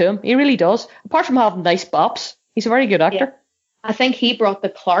 credit to him, he really does. Apart from having nice bops, he's a very good actor. Yeah. I think he brought the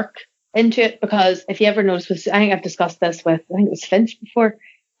Clark into it because if you ever notice, I think I've discussed this with, I think it was Finch before,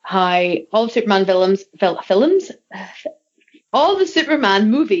 how all the Superman all the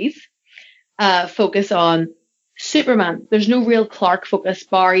Superman movies focus on Superman. There's no real Clark focus.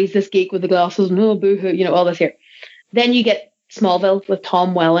 Barry's this geek with the glasses, no boohoo, all this here. Then you get Smallville with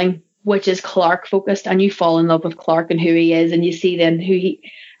Tom Welling, which is Clark focused, and you fall in love with Clark and who he is, and you see then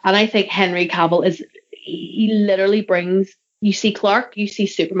and I think Henry Cavill he literally brings, you see Clark, you see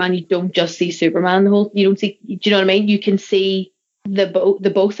Superman, you don't just see Superman, do you know what I mean? You can see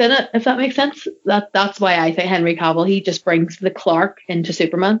the both in it, if that makes sense. That's why I think Henry Cavill, he just brings the Clark into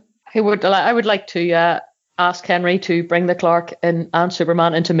Superman. I would like to ask Henry to bring the Clark and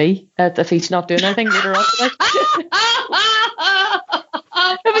Superman into me if he's not doing anything later on tonight.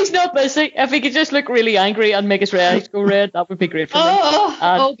 If he's not busy, if he could just look really angry and make his red eyes go red, that would be great for me.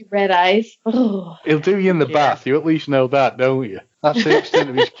 The red eyes. Oh. He'll do you in the bath. You at least know that, don't you? That's the extent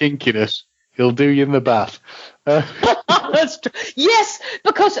of his kinkiness. He'll do you in the bath. That's true. Yes,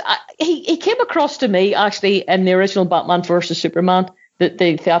 because he came across to me actually in the original Batman vs Superman,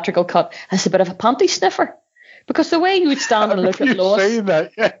 the theatrical cut, as a bit of a panty sniffer. Because the way you would stand and look at Lois, saying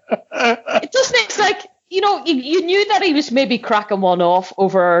that, yeah. It doesn't. It's like, you knew that he was maybe cracking one off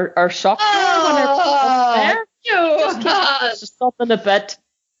over our sock there. Just something a bit.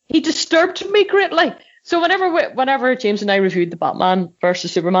 He disturbed me greatly. So whenever James and I reviewed the Batman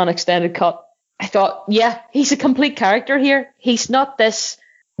vs Superman extended cut, I thought, yeah, he's a complete character here. He's not this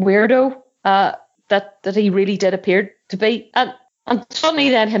weirdo that he really did appear to be. And suddenly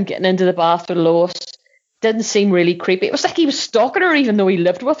then him getting into the bath with Lois didn't seem really creepy. It was like he was stalking her even though he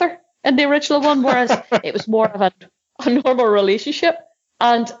lived with her in the original one, whereas it was more of a normal relationship.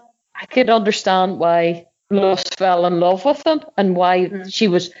 And I could understand why Lois fell in love with him and why she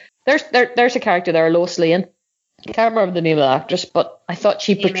was... There's a character there, Lois Lane. I can't remember the name of the actress, but I thought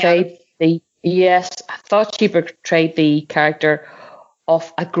she portrayed the character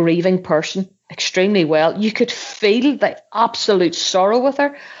of a grieving person extremely well. You could feel the absolute sorrow with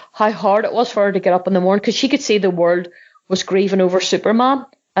her, how hard it was for her to get up in the morning, because she could see the world was grieving over Superman.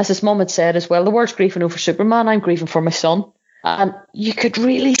 As his mum had said as well, the world's grieving over Superman, I'm grieving for my son. And you could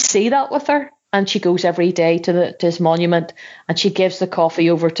really see that with her. And she goes every day to his monument, and she gives the coffee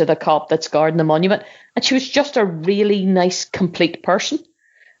over to the cop that's guarding the monument. And she was just a really nice, complete person.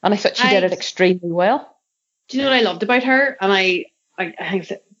 And I thought she did it extremely well. Do you know what I loved about her? And I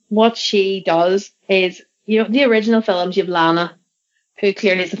think what she does is, the original films, you have Lana, who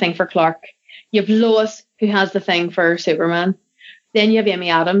clearly has the thing for Clark. You have Lois, who has the thing for Superman. Then you have Amy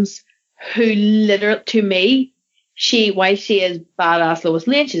Adams, who literally, to me, while she is badass Lois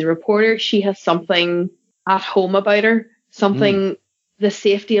Lane, she's a reporter, she has something at home about her, something, the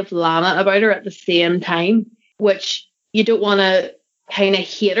safety of Lana about her at the same time, which you don't want to kind of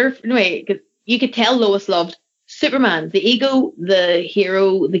hate her. Anyway, because you could tell Lois loved Superman, the ego, the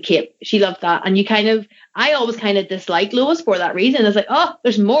hero, the cape. She loved that. And I always kind of disliked Lois for that reason. It's like, oh,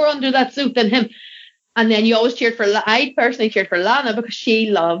 there's more under that suit than him. And then you always I personally cheered for Lana because she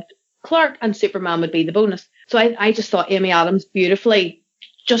loved Clark and Superman would be the bonus. So I just thought Amy Adams beautifully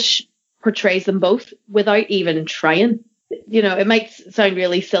just portrays them both without even trying. It might sound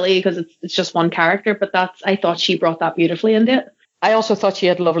really silly because it's just one character, but I thought she brought that beautifully into it. I also thought she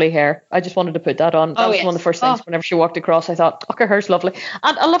had lovely hair. I just wanted to put that on. That was one of the first things whenever she walked across. I thought, her hair's lovely.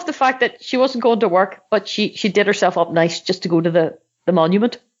 And I love the fact that she wasn't going to work, but she did herself up nice just to go to the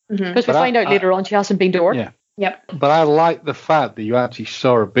monument. Because we find out later on she hasn't been to work. Yeah. Yep. But I like the fact that you actually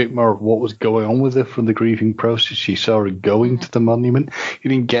saw a bit more of what was going on with her from the grieving process. You saw her going to the monument. You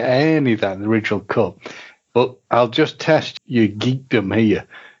didn't get any of that in the original cut. But I'll just test your geekdom here.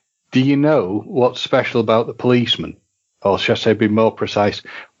 Do you know what's special about the policeman? Or should I say, be more precise,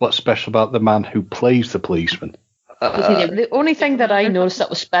 what's special about the man who plays the policeman? The only thing that I noticed that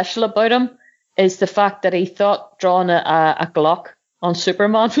was special about him is the fact that he thought drawing a Glock on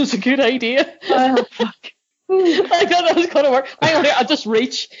Superman was a good idea. Oh, fuck. I thought that was going to work. I just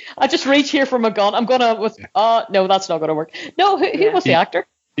reach here for my gun. I'm going to no, that's not going to work. No, who was the actor?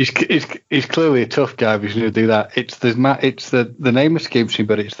 He's clearly a tough guy if he's going to do that. It's the name escapes me,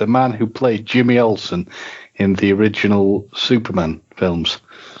 but it's the man who played Jimmy Olsen in the original Superman films.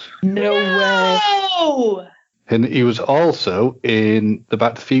 No way. And he was also in the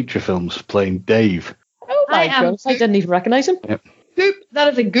Back to the Future films playing Dave. Oh my goodness, I didn't even recognise him. Yep. Goop,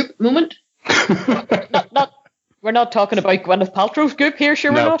 that is a Goop moment. We're not talking about Gwyneth Paltrow's Goop here,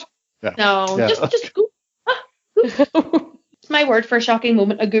 sure we're not? Yeah. No, yeah. just Goop. Goop. It's my word for a shocking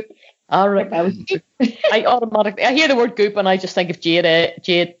moment, a Goop. All right. I hear the word Goop and I just think of Jade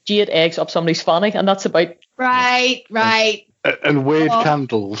eggs up somebody's fanny, and that's about... Right. And weird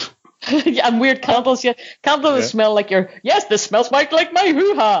candles. Yeah, and weird candles, yeah. Candles that smell like this smells like my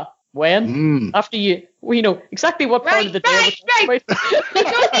hoo-ha. When? After we know exactly what part of the day. Right.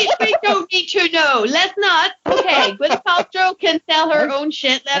 We don't need to know. Let's not. Okay, Gwyneth Paltrow can sell her own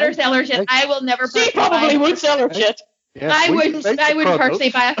shit. Let her sell her shit. I will never. She probably would sell her shit. Yeah, I wouldn't personally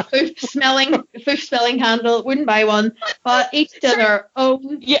buy a foof-smelling candle. Wouldn't buy one. But each to their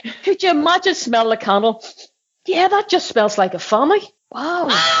own. Yeah. Could you imagine smell the candle? Yeah, that just smells like a family. Wow.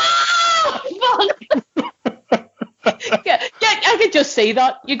 Ah, fuck. I could just see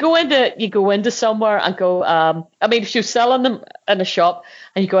that. You go into somewhere and go. I mean, if she was selling them in a shop,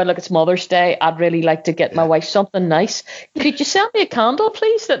 and you go and look, it's Mother's Day. I'd really like to get my wife something nice. Could you sell me a candle,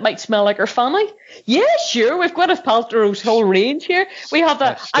 please, that might smell like her fanny? Yeah, sure. We've got Gwyneth Paltrow's whole range here. We have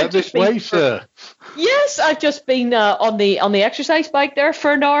that. Step this way, sir. Yes, I've just been on the exercise bike there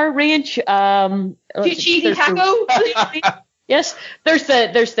for an hour range. Cheesy taco. Yes, there's the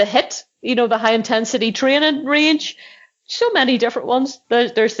HIIT, the high intensity training range. So many different ones.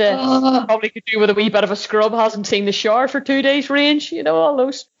 There's the probably could do with a wee bit of a scrub, hasn't seen the shower for 2 days range. All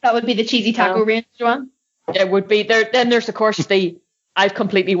those. That would be the cheesy taco range, Joanne. It would be there. Then there's of course I've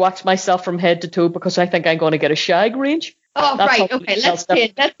completely waxed myself from head to toe because I think I'm going to get a shag range. Oh, that's right. Okay, let's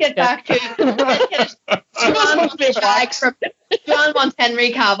get back to John wants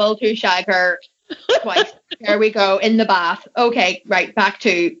Henry Cavill to shag her twice. There we go, in the bath. Okay, right, back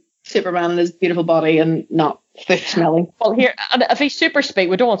to Superman and his beautiful body and not fish smelling. Well, here, if he's super speed,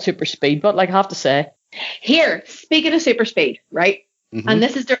 we don't want super speed, but I have to say. Here, speaking of super speed, right? Mm-hmm. And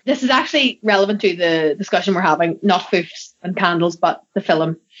this is actually relevant to the discussion we're having, not foofs and candles, but the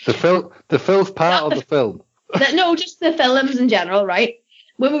film. The filth part of the film. No, just the films in general, right?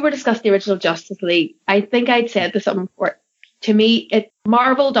 When we were discussing the original Justice League, I think I'd said this something before. To me,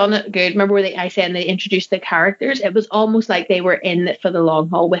 Marvel done it good. Remember where I said they introduced the characters? It was almost like they were in it for the long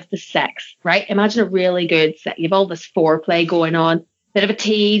haul with the sex, right? Imagine a really good set. You've all this foreplay going on, bit of a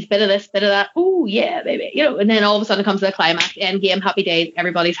tease, bit of this, bit of that. Oh yeah, baby, and then all of a sudden it comes to the climax, end game, happy days,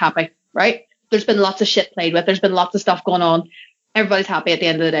 everybody's happy, right? There's been lots of shit played with. There's been lots of stuff going on. Everybody's happy at the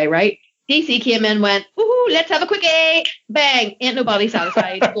end of the day, right? DC came in, went, ooh, let's have a quickie, bang, ain't nobody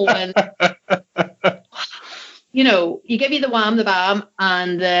satisfied, going. You give me the wham, the bam,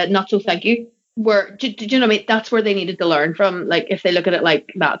 and not so thank you. Do you know what I mean? That's where they needed to learn from, like, if they look at it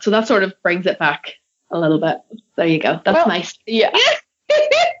like that. So that sort of brings it back a little bit. There you go. That's nice. Yeah.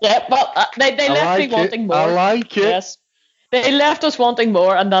 Yeah, well, they left me wanting more. I like it. Yes. They left us wanting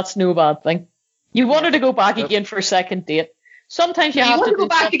more, and that's no bad thing. You wanted to go back again for a second date. Sometimes you have to go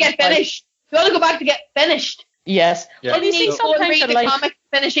back to get finished. You want to go back to get finished. Yes. Yeah. Well, you see, sometimes read the comic,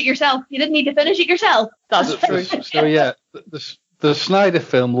 finish it yourself. You didn't need to finish it yourself. That's true. So yeah, the Snyder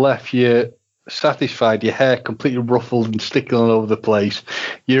film left you satisfied, your hair completely ruffled and sticking all over the place.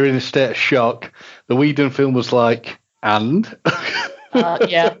 You're in a state of shock. The Whedon film was like, and?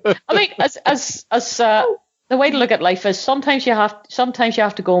 Yeah. I mean, as the way to look at life is sometimes you have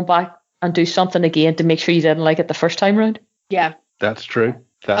to go back and do something again to make sure you didn't like it the first time round. Yeah. That's true.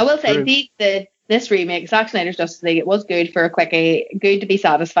 I will say this remake, Zack Snyder's Justice League, it was good for a quickie, good to be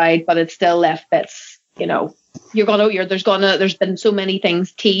satisfied, but it still left bits, there's been so many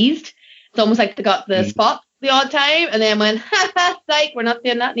things teased. It's almost like they got the spot the odd time and then went, like, we're not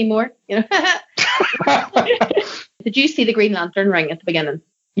doing that anymore. Did you see the Green Lantern ring at the beginning?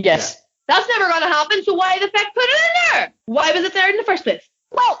 Yes. That's never going to happen, so why the fuck put it in there? Why was it there in the first place?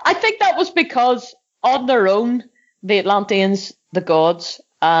 Well, I think that was because on their own, the Atlanteans, the gods,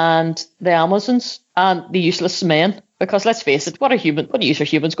 and the Amazons, and the useless men, because let's face it, what use are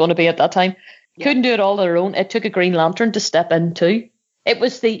humans going to be at that time? Yeah. Couldn't do it all on their own. It took a Green Lantern to step in too. It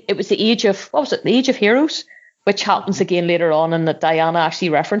was the age of, the Age of Heroes, which happens again later on, and that Diana actually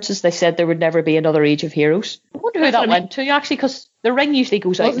references. They said there would never be another Age of Heroes. I wonder who that went to, actually, because the ring usually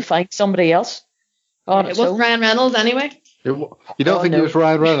goes out and finds somebody else. It was Ryan Reynolds anyway. You don't think it was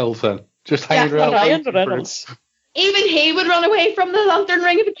Ryan Reynolds then? Just hanging around. Ryan Reynolds. Even he would run away from the Lantern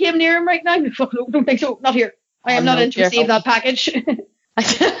ring if it came near him right now. No, don't think so. Not here. I am not in to receive that package.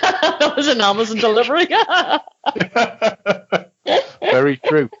 That was an Amazon delivery. Very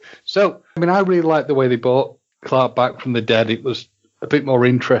true. So, I mean, I really like the way they brought Clark back from the dead. It was a bit more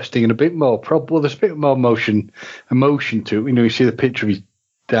interesting and a bit more there's a bit more emotion to it. You see the picture of his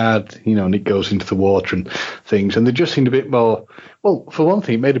dad, and it goes into the water and things, and they just seemed a bit more, well, for one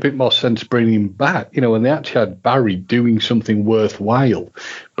thing, it made a bit more sense bringing him back, and they actually had Barry doing something worthwhile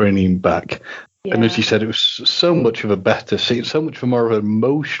bringing him back. Yeah. And as you said, it was so much of a better scene, so much more of an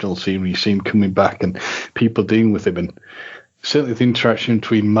emotional scene when you see him coming back and people dealing with him. And certainly the interaction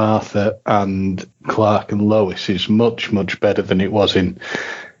between Martha and Clark and Lois is much, much better than it was in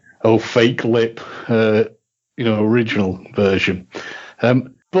fake lip, original version.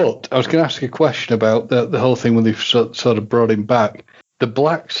 But I was going to ask a question about the whole thing when they've sort of brought him back. The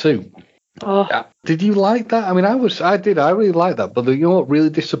black suit. Oh. Did you like that? I mean, I did. I really liked that. But you know what really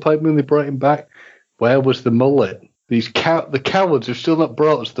disappointed me when they brought him back? Where was the mullet? The cowards have still not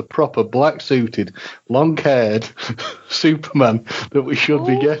brought us the proper black-suited, long-haired Superman that we should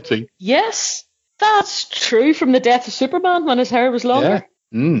be getting. Yes, that's true from the death of Superman when his hair was longer.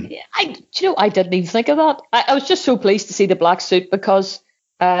 I didn't even think of that. I was just so pleased to see the black suit because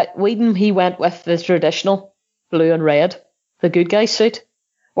Whedon, he went with the traditional blue and red, the good guy suit.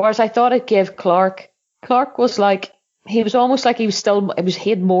 Whereas I thought it gave Clark was like, he was almost like he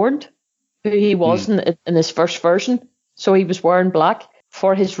had mourned who he was in his first version. So he was wearing black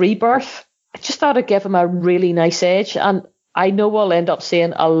for his rebirth. I just thought it'd give him a really nice edge. And I know we'll end up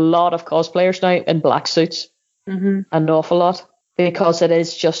seeing a lot of cosplayers now in black suits. An awful lot. Because it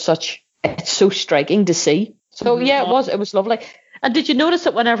is just it's so striking to see. So yeah, it was lovely. And did you notice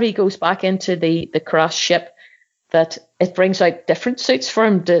that whenever he goes back into the crashed ship, that it brings out different suits for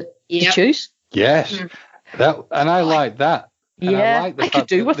him to choose? Yes, I like that. And I could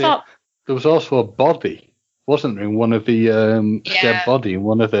do with that. There was also a body, wasn't there, in one of the dead body in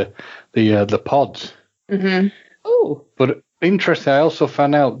one of the pods. Oh, but interesting. I also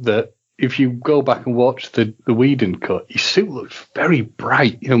found out that if you go back and watch the Whedon cut, his suit looks very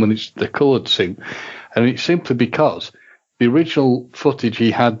bright, when it's the coloured suit, and it's simply because the original footage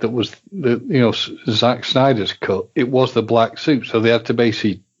he had that was Zack Snyder's cut, it was the black suit, so they had to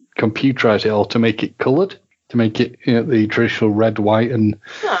basically computerize it all to make it coloured, to make it the traditional red and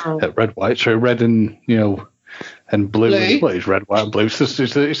blue. Well, it's red, white, and blue.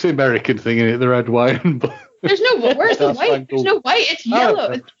 It's the American thing, isn't it? The red, white, and blue. Where's the white? There's no white. It's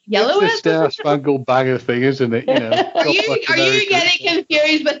yellow. It's yellow. It's the Star-Spangled Banner thing, isn't it? Are you getting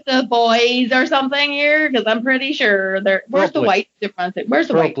confused with the boys or something here? Because I'm pretty sure there. Where's the white difference? Where's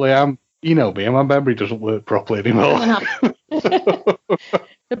the white? Probably me. My memory doesn't work properly anymore. The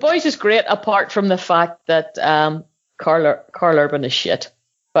boys is great, apart from the fact that Carl Urban is shit.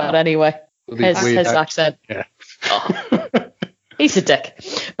 But anyway, his accent. Yeah. Oh, he's a dick.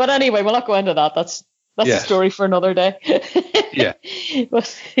 But anyway, we'll not go into that. That's a story for another day. Yeah.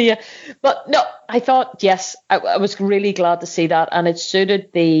 But no, I thought, yes, I was really glad to see that. And it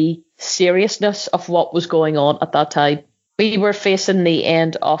suited the seriousness of what was going on at that time. We were facing the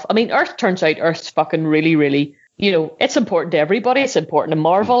end of, Earth's fucking really, really, it's important to everybody. It's important to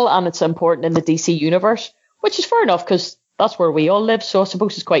Marvel and it's important in the DC universe, which is fair enough because that's where we all live. So I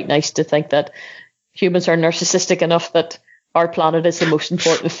suppose it's quite nice to think that humans are narcissistic enough that our planet is the most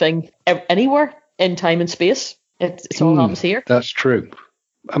important thing anywhere in time and space. It's all happens here. That's true.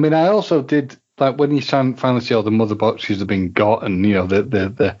 I also did, like, when you finally see all the mother boxes have been got, and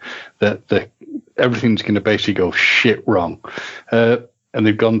the everything's going to basically go shit wrong, and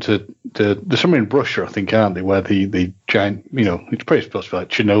they've gone to there's somewhere in Russia, I think, aren't they, where the giant, it's pretty supposed to be like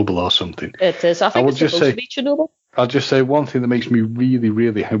Chernobyl or something. It is. I think it's supposed to be Chernobyl. I'll just say one thing that makes me really,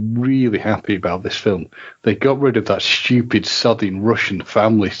 really, really happy about this film. They got rid of that stupid, sodding Russian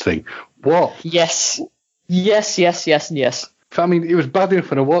families thing. What? Yes. It was bad enough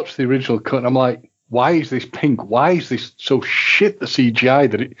when I watched the original cut, and I'm like, why is this pink? Why is this so shit, the CGI,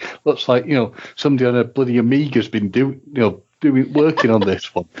 that it looks like, somebody on a bloody Amiga's been working on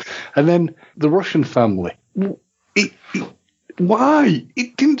this one. And then the Russian family. Why?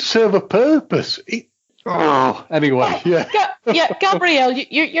 It didn't serve a purpose. Anyway, yeah. Gabrielle,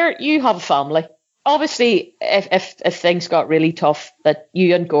 you have a family. Obviously, if things got really tough, that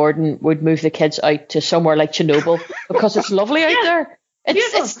you and Gordon would move the kids out to somewhere like Chernobyl because it's lovely out there.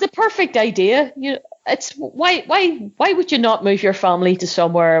 It's the perfect idea. It's why would you not move your family to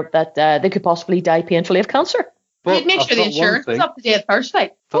somewhere that they could possibly die painfully of cancer? You'd make sure the insurance is up to date first,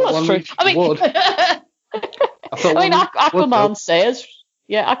 like. Well, that's true. Aquaman says.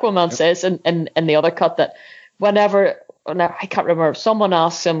 Yeah, Aquaman says in the other cut that whenever I can't remember, someone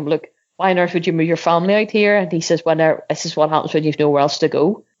asks him, look, why on earth would you move your family out here? And he says, this is what happens when you've nowhere else to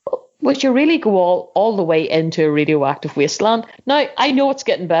go. Would you really go all the way into a radioactive wasteland? Now, I know it's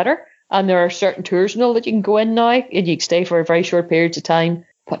getting better, and there are certain tours and all that you can go in now, and you can stay for a very short periods of time.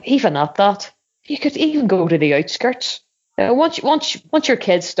 But even at that, you could even go to the outskirts. Once your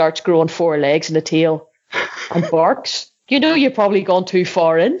kid starts growing 4 legs and a tail and barks, you've probably gone too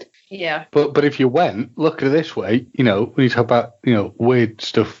far in. Yeah. But if you went, look at it this way, when you talk about, weird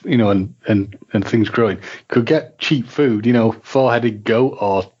stuff, and things growing, could get cheap food, 4-headed goat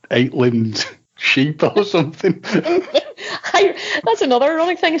or 8-limbed sheep or something. That's another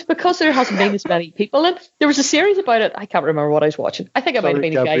ironic thing, is because there hasn't been as many people in. There was a series about it. I can't remember what I was watching. I think it might have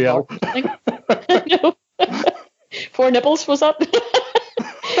been Gabrielle. a Guy Martin thing. 4 nipples, was that?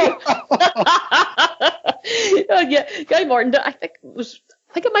 Yeah, Guy Martin. I think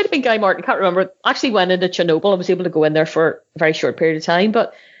it might have been Guy Martin. Can't remember. Actually went into Chernobyl. I was able to go in there for a very short period of time.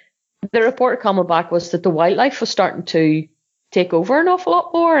 But the report coming back was that the wildlife was starting to take over an awful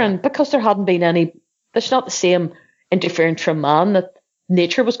lot more, and because there hadn't been there's not the same interference from man, that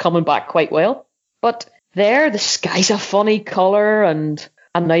nature was coming back quite well. But there, the sky's a funny colour, and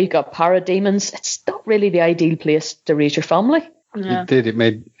and now you've got parademons. It's not really the ideal place to raise your family. Yeah. It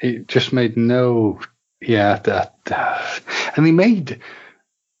did. It just made no. Yeah, and they made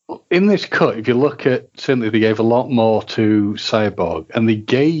in this cut. If you look at, certainly they gave a lot more to Cyborg, and they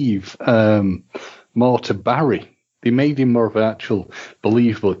gave more to Barry. They made him more of an actual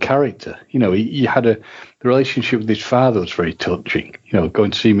believable character. You know, he had the relationship with his father was very touching. You know,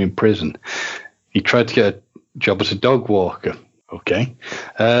 going to see him in prison. He tried to get a job as a dog walker. Okay.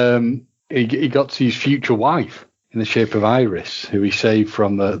 He got to his future wife in the shape of Iris, who he saved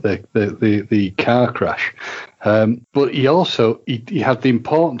from the car crash. But he also he had the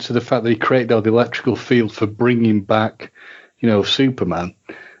importance of the fact that he created all the electrical field for bringing back, you know, Superman.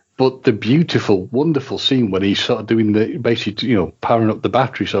 But the beautiful, wonderful scene when he's sort of doing basically, you know, powering up the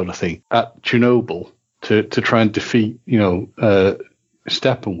battery sort of thing at Chernobyl to try and defeat, you know,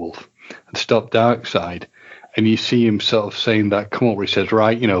 Steppenwolf and stop Darkseid. And you see him sort of saying that comment where he says,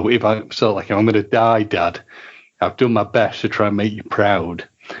 right, you know, if I'm sort of like, I'm going to die, Dad, I've done my best to try and make you proud.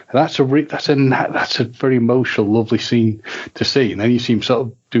 And that's a very emotional, lovely scene to see. And then you see him sort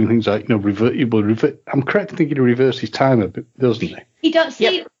of doing things like, you know, I'm correct in thinking he reverses time a bit, doesn't he? He does.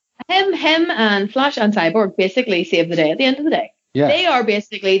 See, yep. Him and Flash and Cyborg basically save the day at the end of the day. Yeah. They are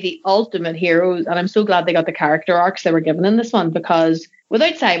basically the ultimate heroes, and I'm so glad they got the character arcs they were given in this one, because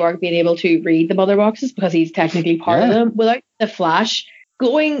without Cyborg being able to read the mother boxes, because he's technically part of them, without the Flash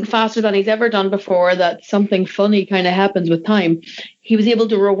going faster than he's ever done before, that something funny kind of happens with time, he was able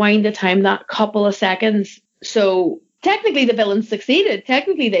to rewind the time that couple of seconds. So technically the villains succeeded.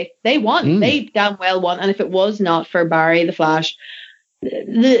 Technically they won. They damn well won. And if it was not for Barry the Flash,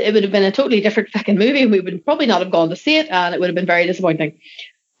 it would have been a totally different fucking movie. We would probably not have gone to see it, and it would have been very disappointing.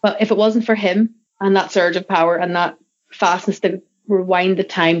 But if it wasn't for him and that surge of power and that fastness to rewind the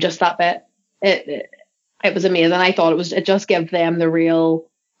time just that bit, it was amazing. I thought it just gave them the real,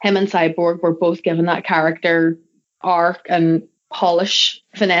 him and Cyborg were both given that character arc and polish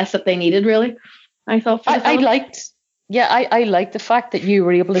finesse that they needed, really. I thought I liked the fact that you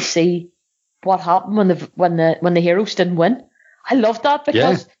were able to see what happened when the heroes didn't win. I love that,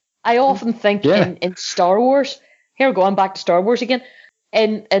 because I often think in Star Wars, here going back to Star Wars again,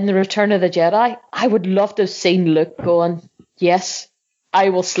 in the Return of the Jedi, I would love to have seen Luke going, yes, I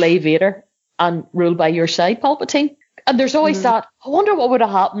will slay Vader and rule by your side, Palpatine. And there's always that, I wonder what would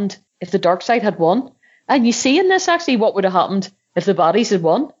have happened if the dark side had won. And you see in this actually what would have happened if the baddies had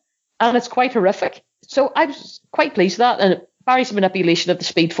won. And it's quite horrific. So I was quite pleased with that. And Barry's manipulation of the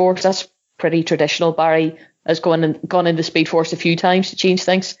Speed Force, that's pretty traditional. Barry has gone into Speed Force a few times to change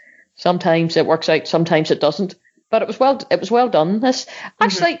things. Sometimes it works out, sometimes it doesn't. But it was well done. This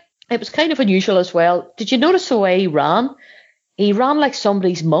actually, it was kind of unusual as well. Did you notice the way he ran? He ran like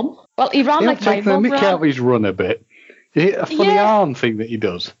somebody's mum. Well, he ran like my mum ran. Can't his run a bit? A funny arm thing that he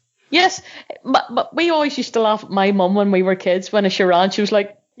does. Yes, but we always used to laugh at my mum when we were kids. When she ran, she was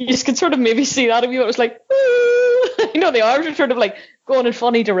like, you just could sort of maybe see that of you. It was like, you know, the arms were sort of like going in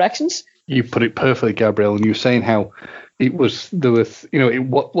funny directions. You put it perfectly, Gabrielle, and you were saying how it was, there was, you know,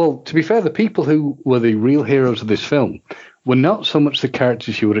 well, to be fair, the people who were the real heroes of this film were not so much the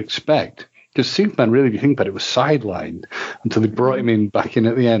characters you would expect, because Superman, really, if you think about it, was sidelined until they brought him back in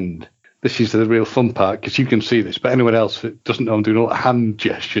at the end. This is the real fun part, because you can see this, but anyone else that doesn't know, I'm doing all the hand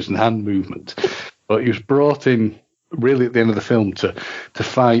gestures and hand movements. But he was brought in really at the end of the film to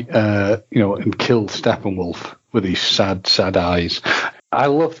fight, you know, and kill Steppenwolf with his sad, sad eyes. I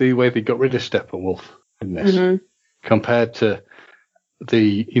love the way they got rid of Steppenwolf in this, compared to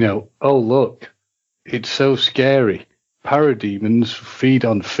the, you know, oh, look, it's so scary. Parademons feed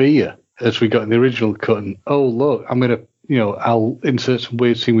on fear, as we got in the original cut. And, oh, look, I'm going to, you know, I'll insert some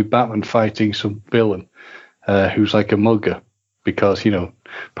weird scene with Batman fighting some villain who's like a mugger, because, you know,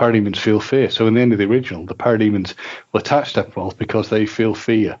 parademons feel fear. So in the end of the original, the parademons will attack Steppenwolf because they feel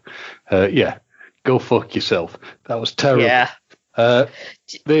fear. Go fuck yourself. That was terrible. Yeah.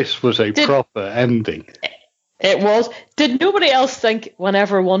 This was a proper ending. It was. Did nobody else think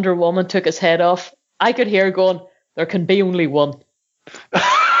whenever Wonder Woman took his head off, I could hear her going, there can be only one.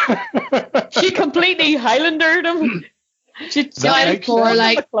 She completely Highlandered him. She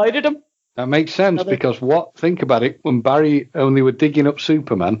clouded him. That makes sense, because think about it, when they were digging up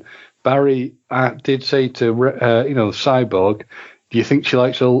Superman, Barry did say to you know, Cyborg, do you think she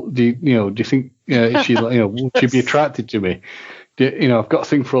likes all? Do you think is she, you know, would she be attracted to me? You know, I've got a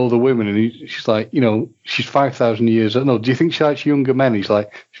thing for older women, and she's like, you know, she's 5,000 years old. No, do you think she likes younger men? He's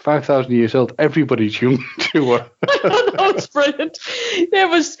like, she's 5,000 years old. Everybody's young to her. I know, it's brilliant. It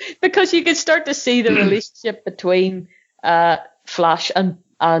was because you could start to see the relationship between Flash and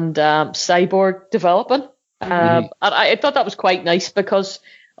Cyborg developing. And I thought that was quite nice because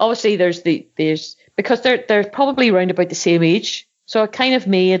obviously because they're probably around about the same age, so it kind of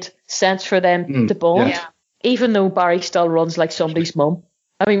made sense for them to bond. Yeah. Even though Barry still runs like somebody's mum.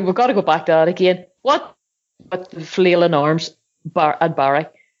 I mean, we've got to go back to that again. What with the flailing arms and Barry? I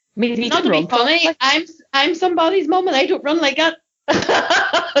mean, he not to be funny. Like, I'm somebody's mum and I don't run like that.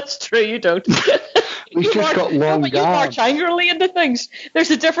 That's true, you don't. We've just got long arms. You march angrily into things.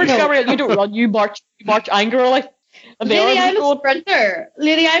 There's a difference, Gabrielle. You don't run, you march angrily. Lady, I'm a sprinter.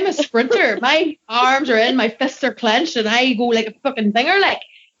 Lady, I'm a sprinter. My arms are in, my fists are clenched, and I go like a fucking thinger, like.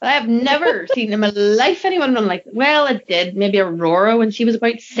 But I have never seen in my life anyone run like that. Well, it did. Maybe Aurora when she was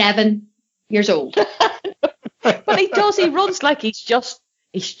about 7 years old. But he does. He runs like he's just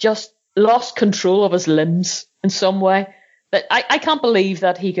lost control of his limbs in some way. But I can't believe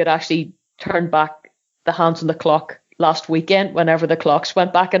that he could actually turn back the hands on the clock last weekend whenever the clocks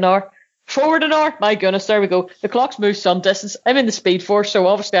went back an hour. Forward an hour. My goodness, there we go. The clocks move some distance. I'm in the Speed Force, so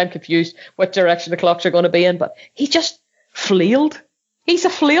obviously I'm confused what direction the clocks are going to be in. But he just flailed. He's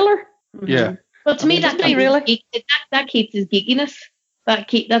a flailer. Yeah. Well, to me, that keeps his geekiness.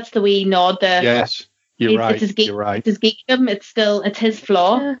 That's the wee nod. Yes, you're right. You're right. It's his geekdom. It's his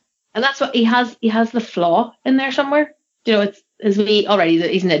flaw, and that's what he has. He has the flaw in there somewhere. You know, it's as we already.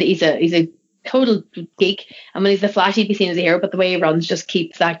 He's a total geek, and when he's the Flash, he'd be seen as a hero. But the way he runs just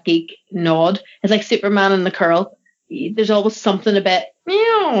keeps that geek nod. It's like Superman and the curl. There's always something a bit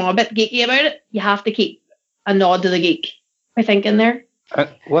geeky about it. You have to keep a nod to the geek, I think, in there.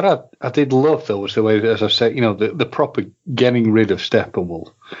 What I did love, though, was the way, as I said, you know, the proper getting rid of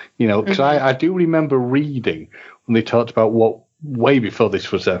Steppenwolf. You know, because I do remember reading when they talked about what, way before this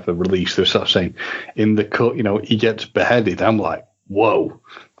was ever released, they were sort of saying, in the cut, you know, he gets beheaded. I'm like, whoa,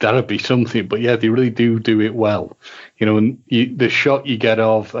 that'd be something. But yeah, they really do it well. You know, and the shot you get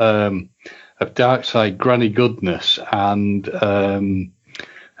of Darkseid, Granny Goodness, and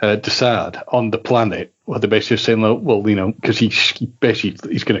Desaad on the planet, where they're basically saying, well, you know, because he's going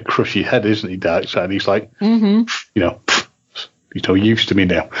to crush your head, isn't he, Darkseid? He's like, you know, he's no use to me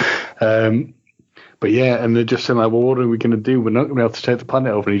now. But yeah, and they're just saying, like, well, what are we going to do? We're not going to be able to take the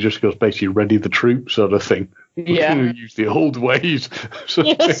planet over. And he just goes basically, ready the troops sort of thing. Yeah. We're going to use the old ways. So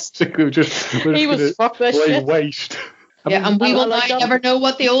basically, we're just going to lay waste. And we will never know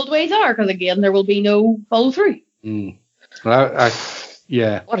what the old ways are, because again, there will be no follow through. Yeah.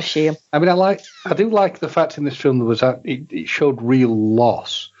 What a shame. I mean, I do like the fact in this film there was that it showed real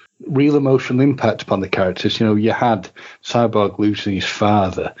loss, real emotional impact upon the characters. You know, you had Cyborg losing his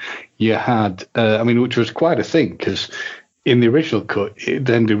father. You had, which was quite a thing, because in the original cut, it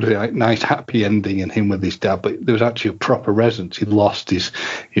ended with a nice happy ending and him with his dad, but there was actually a proper resonance. He lost his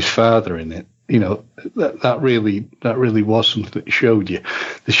father in it. You know, that really was something that showed you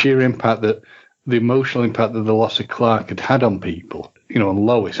the sheer impact, that the emotional impact that the loss of Clark had on people, you know, on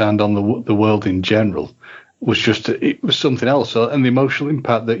Lois and on the world in general, was just, it was something else. And the emotional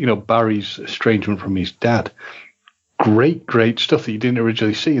impact that, you know, Barry's estrangement from his dad, great stuff that you didn't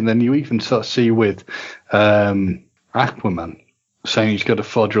originally see. And then you even sort of see with Aquaman saying he's got a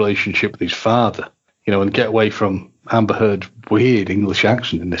forged relationship with his father, you know, and get away from Amber Heard's weird English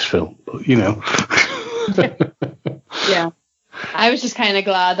accent in this film, but, you know. Yeah. I was just kind of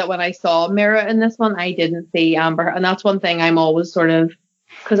glad that when I saw Mira in this one, I didn't see Amber. And that's one thing I'm always sort of,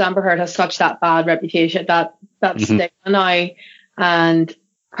 because Amber Heard has such that bad reputation, that stigma now. And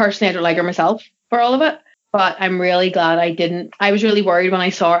personally, I don't like her myself for all of it. But I'm really glad I didn't. I was really worried when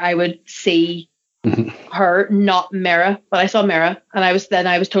I saw her, I would see her, not Mira. But I saw Mira, and I was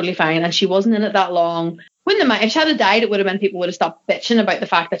totally fine. And she wasn't in it that long. If she had died, it would have been, people would have stopped bitching about the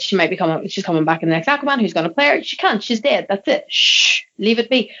fact that she might be she's coming back in the next Aquaman. Who's going to play her? She can't. She's dead. That's it. Shh, leave it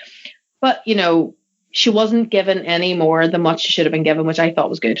be. But, you know, she wasn't given any more than what she should have been given, which I thought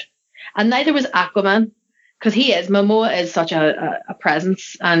was good. And neither was Aquaman, because Momoa is such a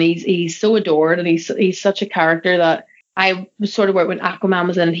presence, and he's so adored, and he's such a character that I was sort of worried when Aquaman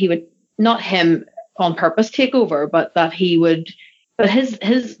was in it, he would, not him on purpose take over, but that he would. But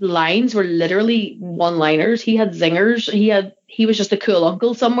his lines were literally one-liners. He had zingers. He was just a cool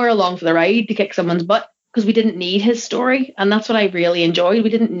uncle somewhere along for the ride to kick someone's butt, because we didn't need his story. And that's what I really enjoyed. We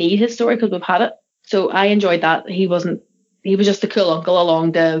didn't need his story because we've had it. So I enjoyed that. He was just a cool uncle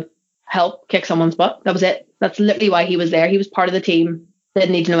along to help kick someone's butt. That was it. That's literally why he was there. He was part of the team.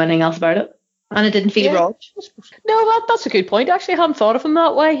 Didn't need to know anything else about it. And it didn't feel wrong. No, that's a good point. Actually, I hadn't thought of him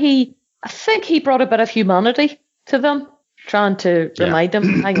that way. I think he brought a bit of humanity to them, trying to remind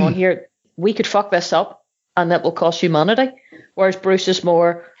them, hang on here, we could fuck this up and that will cost humanity. Whereas Bruce is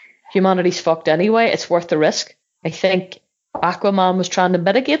more, humanity's fucked anyway, it's worth the risk. I think Aquaman was trying to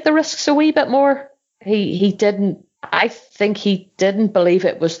mitigate the risks a wee bit more he didn't. I think he didn't believe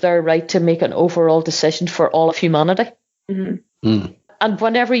it was their right to make an overall decision for all of humanity. Mm-hmm. Mm. And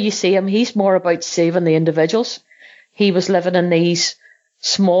whenever you see him, he's more about saving the individuals. He was living in these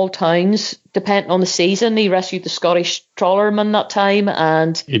small towns, depending on the season. He rescued the Scottish trawlermen that time,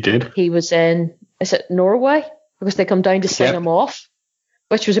 and he did. He was in, is it Norway? Because they come down to sing him off,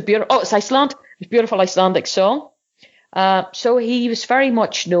 which was a beautiful. Oh, it's Iceland. It's a beautiful Icelandic song. So he was very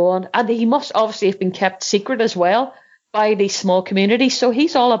much known, and he must obviously have been kept secret as well by these small communities. So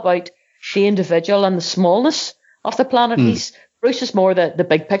he's all about the individual and the smallness of the planet. Bruce is more the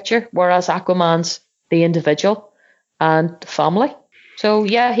big picture, whereas Aquaman's the individual and the family. So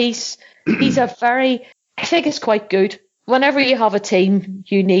yeah, he's a very, I think it's quite good. Whenever you have a team,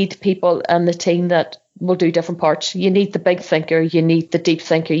 you need people in the team that will do different parts. You need the big thinker, you need the deep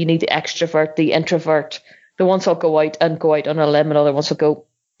thinker, you need the extrovert, the introvert. The ones will go out on a limb, and other ones will go,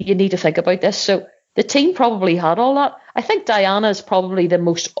 you need to think about this. So the team probably had all that. I think Diana is probably the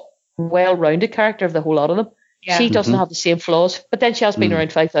most well-rounded character of the whole lot of them. Yeah. She doesn't have the same flaws, but then she has been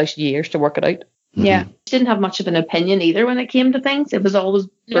around 5,000 years to work it out. Yeah. She didn't have much of an opinion either when it came to things. It was always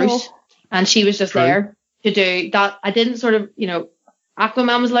Bruce, and she was just there to do that. I didn't sort of,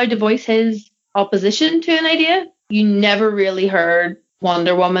 Aquaman was allowed to voice his opposition to an idea. You never really heard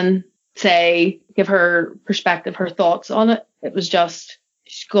Wonder Woman give her perspective, her thoughts on it. It was just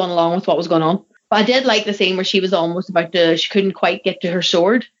going along with what was going on. But I did like the scene where she was almost she couldn't quite get to her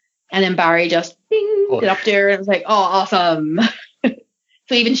sword, and then Barry just get up there, and it was like, oh, awesome.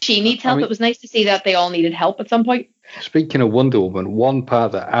 So even she needs help. It was nice to see that they all needed help at some point. Speaking of Wonder Woman, one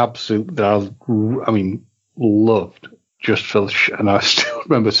part that I loved just for and I still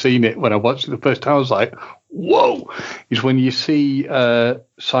remember seeing it when I watched it the first time. I was like, whoa, is when you see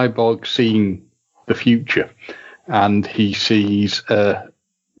Cyborg seeing the future, and he sees the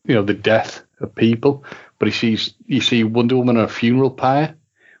death of people, but you see Wonder Woman on a funeral pyre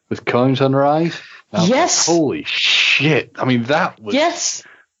with coins on her eyes. Yes. Holy shit. I mean, that was... Yes.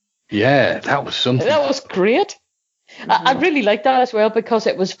 Yeah, that was something. That was great. I really liked that as well, because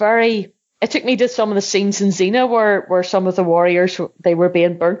it was very... It took me to some of the scenes in Xena where some of the warriors, they were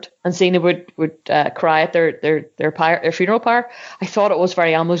being burnt, and Xena would cry at their funeral pyre. I thought it was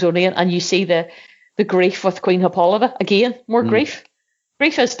very Amazonian, and you see the grief with Queen Hippolyta. Again, more grief.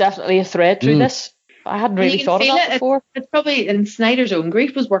 Grief is definitely a thread through this. I hadn't really thought of that before. It's probably, and Snyder's own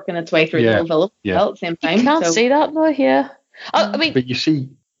grief was working its way through the whole villain at the same time. You can't see that though, yeah. I mean, but you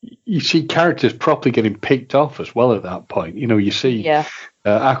see characters properly getting picked off as well at that point. You see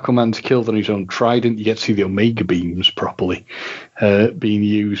Aquaman's killed on his own trident. You get to see the Omega beams properly being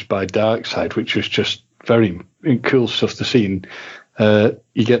used by Darkseid, which was just very cool stuff to see. And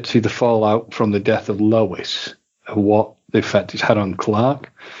you get to see the fallout from the death of Lois, what the effect it's had on Clark,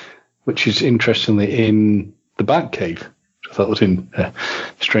 which is interestingly in the Batcave. I thought it was in a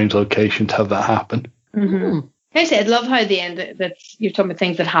strange location to have that happen. Mm-hmm. I said, I love how the end, that you're talking about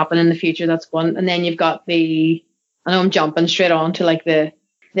things that happen in the future, that's one. And then you've got I know I'm jumping straight on to like the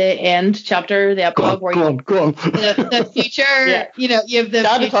end chapter, the epilogue go on. The future, you have the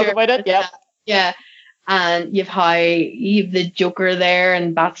future. Talk about it, yeah. Yeah. And you've the Joker there,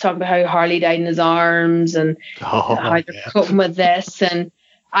 and Bat's talking about how Harley died in his arms, and how they're coping with this. And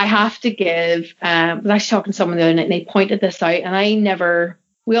I have to give, I was actually talking to someone the other night, and they pointed this out, and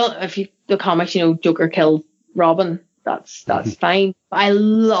if the comics, Joker killed Robin, that's fine. But I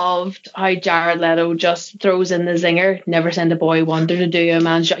loved how Jared Leto just throws in the zinger, never send a boy wonder to do a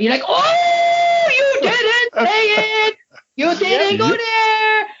man's job. You're like, oh, you didn't say it! You didn't go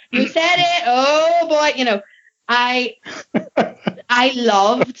there! You said it! Oh boy, I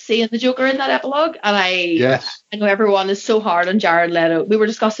loved seeing the Joker in that epilogue, and I know everyone is so hard on Jared Leto. We were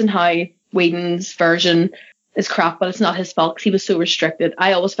discussing how Whedon's version is crap, but it's not his fault because he was so restricted.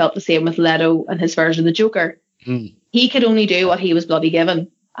 I always felt the same with Leto and his version of the Joker. He could only do what he was bloody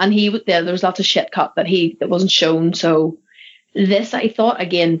given, and there was lots of shit cut that wasn't shown. So this, I thought,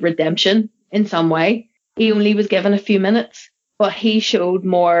 again, redemption in some way. He only was given a few minutes, but he showed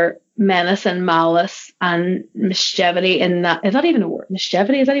more menace and malice and mischievity in that. Is that even a word?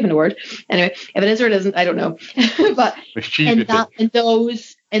 Mischievity? Is that even a word? Anyway, if it is or it isn't, I don't know. But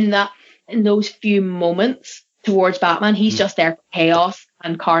in those few moments towards Batman, he's just there for chaos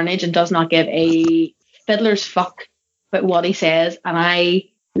and carnage and does not give a fiddler's fuck about what he says. And I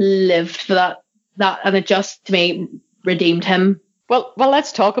lived for that, and it just, to me, redeemed him. Well,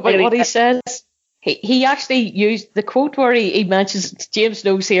 let's talk about what he says. He actually used the quote where he mentions, James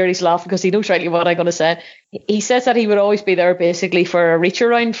knows here, he's laughing because he knows rightly what I'm going to say. He says that he would always be there basically for a reach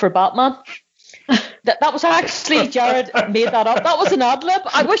around for Batman. That was actually Jared made that up. That was an ad lib.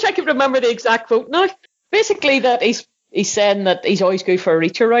 I wish I could remember the exact quote now. Basically, that he's saying that he's always good for a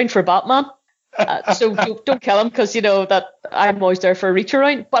reach around for Batman. So don't kill him, because you know that I'm always there for a reach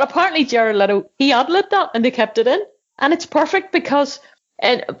around. But apparently Jared Leto, he ad libbed that and they kept it in, and it's perfect because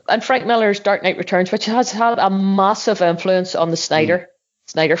and Frank Miller's Dark Knight Returns, which has had a massive influence on the Snyder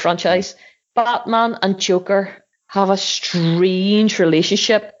franchise. Batman and Joker have a strange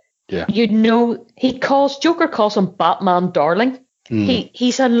relationship. Yeah. You know, Joker calls him Batman darling.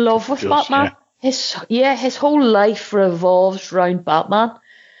 He's in love with Batman. Yeah. His whole life revolves around Batman.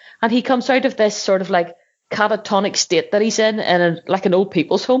 And he comes out of this sort of like catatonic state that he's in like an old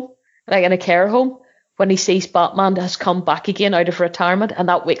people's home, like in a care home, when he sees Batman has come back again out of retirement, and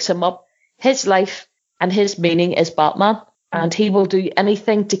that wakes him up. His life and his meaning is Batman, and he will do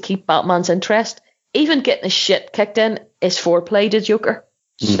anything to keep Batman's interest. Even getting his shit kicked in is foreplay to Joker.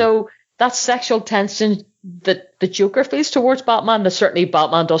 So that sexual tension that the Joker feels towards Batman, that certainly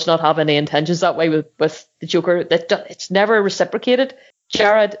Batman does not have any intentions that way with the Joker. It's never reciprocated.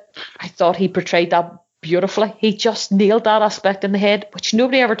 Jared, I thought he portrayed that beautifully. He just nailed that aspect in the head, which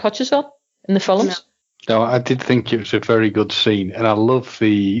nobody ever touches on in the films. No, I did think it was a very good scene, and I love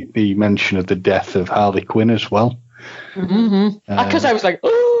the mention of the death of Harley Quinn as well. Because I was like,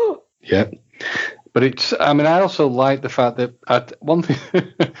 oh! Yeah. But I also like the fact that one thing,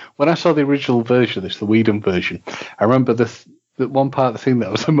 when I saw the original version of this, the Whedon version, I remember that one part of the thing that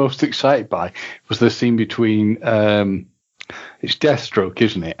I was the most excited by was the scene between it's Deathstroke,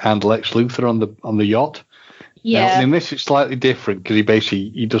 isn't it, and Lex Luthor on the yacht. Yeah. Now, in this, it's slightly different because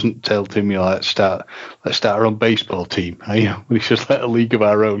he doesn't tell Tim, let's start our own baseball team. We just let a league of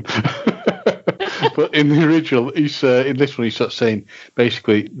our own. But in the original, in this one, he's sort of saying,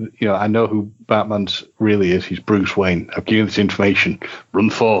 basically, I know who Batman's really is. He's Bruce Wayne. I've given this information. Run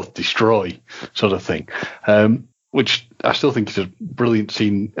forth, destroy, sort of thing. Which I still think is a brilliant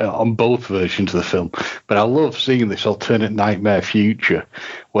scene on both versions of the film. But I love seeing this alternate nightmare future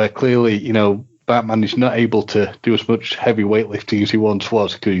where clearly, Batman is not able to do as much heavy weightlifting as he once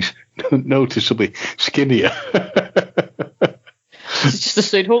was because he's noticeably skinnier. It's just the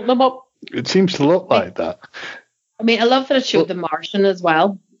suit holding him up. It seems to look like that. I mean, I love that it showed the Martian as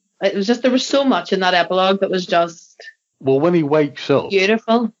well. It was just, there was so much in that epilogue that was just... Well, when he wakes up...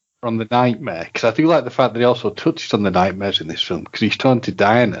 Beautiful. From the nightmare, because I do like the fact that he also touches on the nightmares in this film, because he's talking to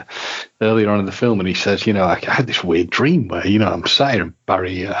Diana earlier on in the film, and he says, I had this weird dream where, I'm sat here and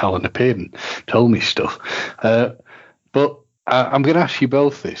Barry Allen appeared and told me stuff. But I'm going to ask you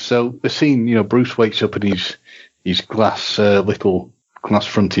both this. So the scene, Bruce wakes up in his glass-fronted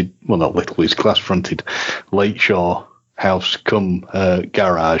Lakeshore house come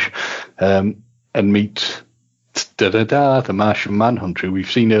garage, and meets the Martian Manhunter, who we've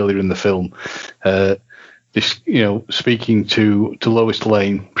seen earlier in the film. Speaking to Lois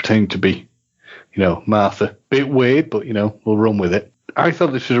Lane, pretending to be, Martha. Bit weird, but we'll run with it. I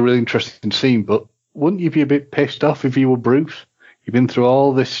thought this was a really interesting scene, but wouldn't you be a bit pissed off if you were Bruce? You've been through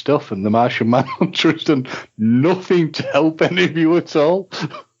all this stuff, and the Martian Manhunter has done nothing to help any of you at all.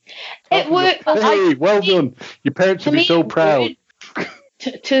 It would. Hey, well done. Your parents would be so proud.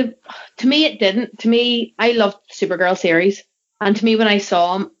 To me, it didn't. To me, I loved the Supergirl series, and to me, when I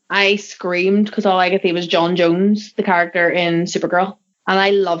saw him, I screamed because all I could see was John Jones, the character in Supergirl, and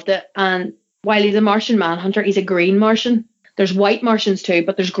I loved it. And while he's a Martian Manhunter, he's a green Martian. There's white Martians too,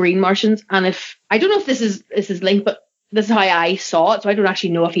 but there's green Martians. And I don't know if this is linked, but this is how I saw it, so I don't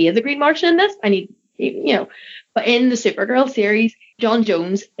actually know if he is a green Martian in this. But in the Supergirl series, John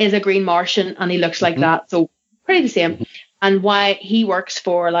Jones is a green Martian, and he looks like that, so pretty the same. And why he works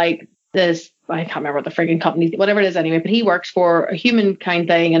for like this, I can't remember what the frigging company, whatever it is anyway, but he works for a humankind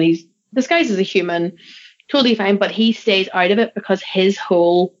thing, and he's disguised as a human, totally fine, but he stays out of it because his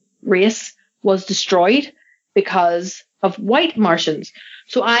whole race was destroyed because of white Martians.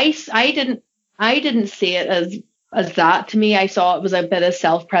 So I didn't see it as that. To me, I saw it was a bit of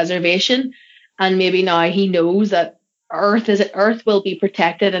self-preservation, and maybe now he knows that Earth will be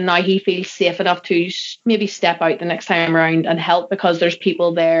protected, and now he feels safe enough to maybe step out the next time around and help because there's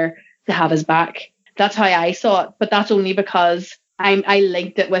people there to have his back. That's how I saw it, but that's only because I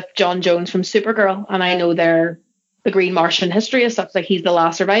linked it with John Jones from Supergirl, and I know the Green Martian history as such. Like, he's the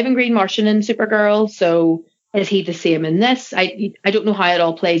last surviving Green Martian in Supergirl, so is he the same in this? I don't know how it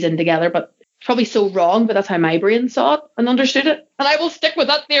all plays in together, but it's probably so wrong, but that's how my brain saw it and understood it. And I will stick with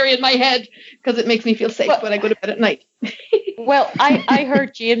that theory in my head because it makes me feel safe when I go to bed at night. Well, I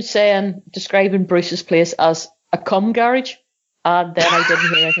heard James describing Bruce's place as a cum garage, and then I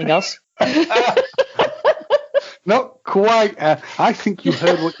didn't hear anything else. Not quite. I think you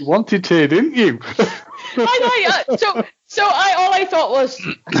heard what you wanted to, didn't you? All I thought was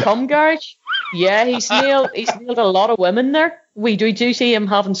a cum garage. Yeah, he's nailed a lot of women there. We do see him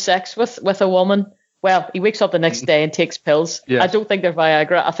having sex with a woman. Well, he wakes up the next day and takes pills. Yes. I don't think they're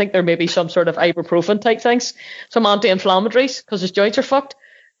Viagra. I think they're maybe some sort of ibuprofen type things, some anti-inflammatories, because his joints are fucked.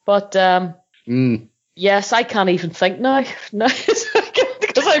 But yes, I can't even think now. No,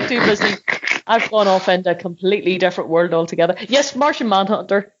 because I'm too busy. I've gone off into a completely different world altogether. Yes, Martian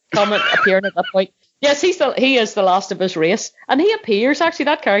Manhunter comment appearing at that point. Yes, he is the last of his race, and he appears. Actually,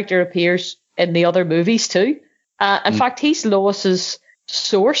 that character appears in the other movies too. In fact, he's Lois's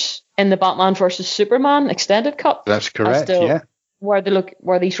source in the Batman versus Superman extended cut. That's correct. Yeah. Where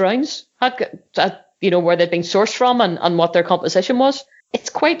these rounds had, where they'd been sourced from and what their composition was. It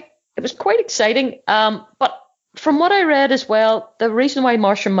was quite exciting. But from what I read as well, the reason why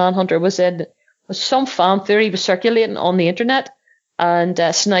Martian Manhunter was in was some fan theory was circulating on the internet, and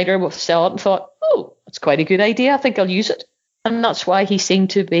Snyder saw it and thought, oh, that's quite a good idea. I think I'll use it. And that's why he seemed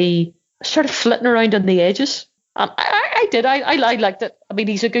to be sort of flitting around on the edges. And I liked it. I mean,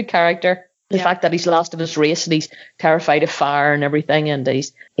 he's a good character. The fact that he's last of his race and he's terrified of fire and everything, and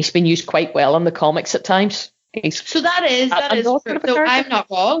he's been used quite well in the comics at times. So that is true. So I'm not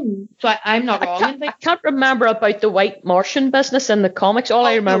wrong. I can't remember about the White Martian business in the comics. All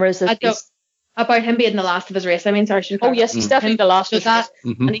I remember is that about him being the last of his race. I mean, sorry. Oh yes, he's definitely the last of his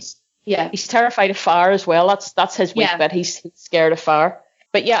race. And he's terrified of fire as well. That's his weak bit. He's scared of fire.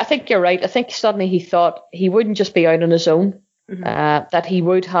 But yeah, I think you're right. I think suddenly he thought he wouldn't just be out on his own. That he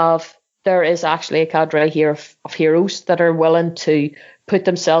would have. There is actually a cadre here of heroes that are willing to put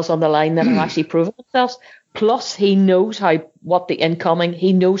themselves on the line, that are actually proving themselves. Plus, he knows he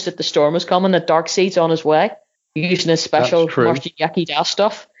knows that the storm is coming, that Darkseid's on his way, using his special Martian Yaki Das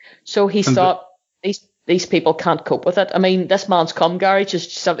stuff. So he thought, these people can't cope with it. I mean, this man's cum garage is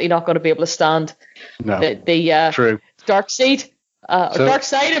simply not going to be able to stand the Darkseid.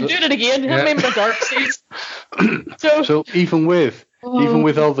 Darkseid, I'm doing it again. I remember Darkseid. So even with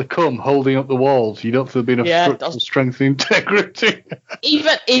all the cum holding up the walls, you don't feel being enough structural strength and integrity.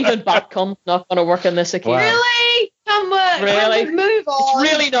 even bad cum's not going to work on this occasion. Wow. Really? Come on, really? Move on.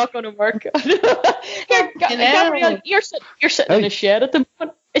 It's really not going to work. Gabrielle, you're sitting in a shed at the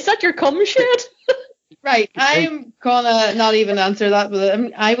moment. Is that your cum shed? Right. I'm gonna not even answer that,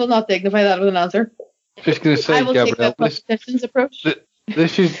 but I will not dignify that with an answer. Just going to say, Gabrielle, approach.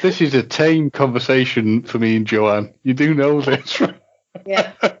 This is a tame conversation for me and Joanne. You do know this, right?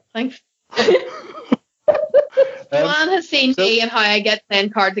 Yeah, thanks. Joanne has seen me and how I get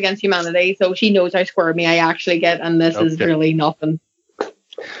playing Cards Against Humanity, so she knows how squirmy I actually get, and this is really nothing.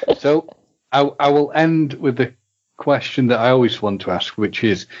 So I will end with the question that I always want to ask, which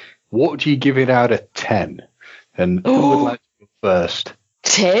is, what do you give it out of 10? And who would like to go first?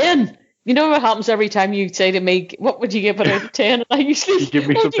 10? You know what happens every time you say to me, what would you give it out of 10? And I usually give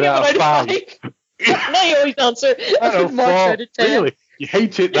me something out of 5. And I always answer, I don't know, 4. Out of 10. Really? You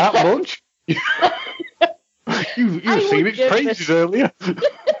hate it that much? You've seen its praises earlier.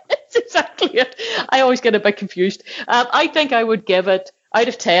 That's exactly it. I always get a bit confused. I think I would give it out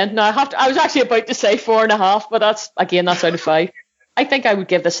of 10. Now, I was actually about to say 4.5, but that's out of 5. I think I would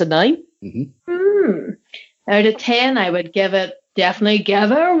give this a 9. Out of 10, I would definitely give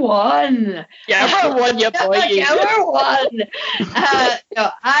her 1. Give her 1, you boy. Give her 1. No,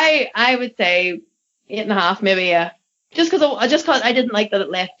 I would say 8.5, maybe. Yeah. Just because I didn't like that it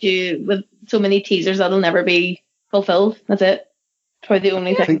left you with so many teasers that'll never be fulfilled. That's it. Probably the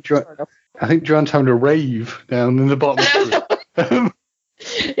only thing. I think Joanne's having a rave down in the bottom.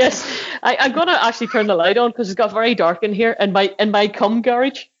 Yes, I'm gonna actually turn the light on because it's got very dark in here in my cum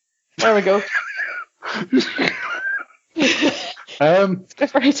garage. There we go.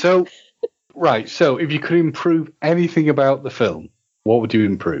 So if you could improve anything about the film, what would you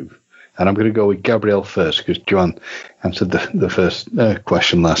improve? And I'm going to go with Gabrielle first because Joanne answered the first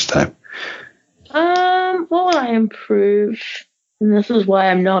question last time. What would I improve? And this is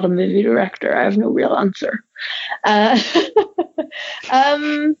why I'm not a movie director. I have no real answer. I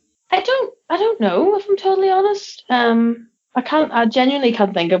don't know, if I'm totally honest. I genuinely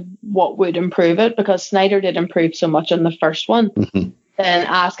can't think of what would improve it, because Snyder did improve so much on the first one. Mm-hmm. Then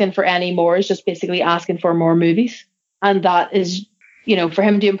asking for any more is just basically asking for more movies. And that is, for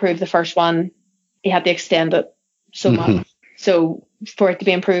him to improve the first one, he had to extend it so much. So for it to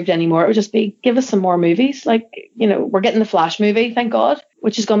be improved anymore, it would just be, give us some more movies. Like, we're getting the Flash movie, thank God,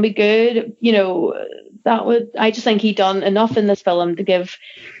 which is going to be good. I just think he done enough in this film to give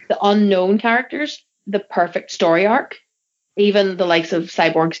the unknown characters the perfect story arc. even the likes of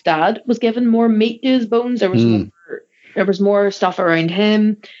Cyborg's dad was given more meat to his bones. There was more stuff around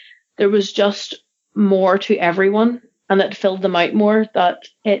him. There was just more to everyone, and it filled them out more, that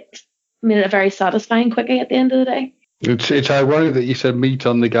it made it a very satisfying quickie at the end of the day. It's ironic that you said meat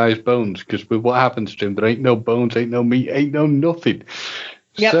on the guy's bones, because with what happens to him, there ain't no bones, ain't no meat, ain't no nothing.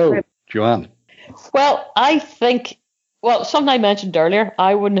 Yep. So, Joanne. Well, I think, something I mentioned earlier,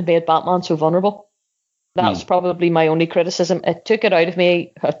 I wouldn't have made Batman so vulnerable. That's probably my only criticism. It took it out of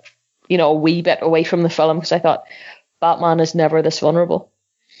me, a wee bit away from the film, because I thought Batman is never this vulnerable.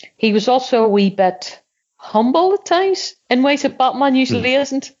 He was also a wee bit humble at times in ways that Batman usually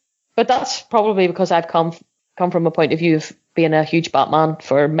isn't. But that's probably because I've come from a point of view of being a huge Batman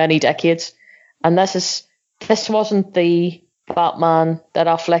for many decades. And this wasn't the Batman that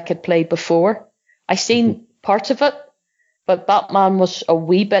Affleck had played before. I seen parts of it, but Batman was a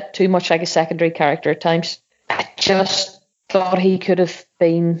wee bit too much like a secondary character at times. I just thought he could have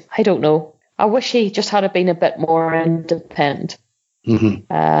been, I don't know. I wish he just had been a bit more independent.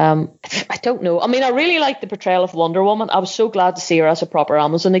 I don't know. I mean, I really liked the portrayal of Wonder Woman. I was so glad to see her as a proper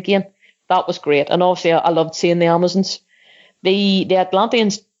Amazon again. That was great. And obviously, I loved seeing the Amazons. The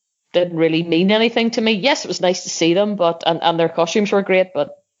Atlanteans didn't really mean anything to me. Yes, it was nice to see them, but and their costumes were great,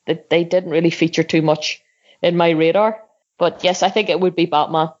 but they didn't really feature too much in my radar. But yes, I think it would be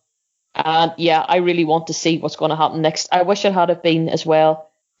Batman. And yeah, I really want to see what's going to happen next. I wish it had been as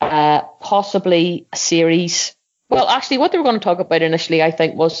well, possibly a series. Well, actually, what they were going to talk about initially, I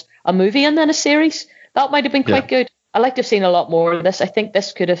think, was a movie and then a series. That might have been quite good. I'd like to have seen a lot more of this. I think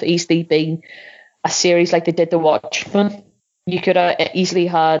this could have easily been a series like they did The Watchmen. You could have easily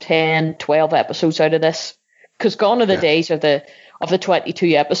had 10, 12 episodes out of this. Because gone are the days of the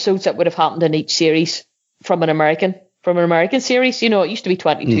 22 episodes that would have happened in each series from an American series. It used to be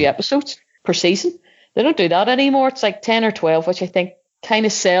 22 episodes per season. They don't do that anymore. It's like 10 or 12, which I think kind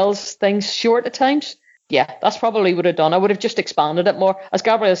of sells things short at times. Yeah, that's probably what I'd done. I would have just expanded it more. As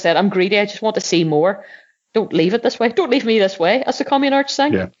Gabriel said, I'm greedy. I just want to see more. Don't leave it this way. Don't leave me this way, as the Communards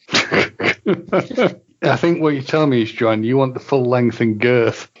sang. Yeah. I think what you're telling me is, Joanne, you want the full length and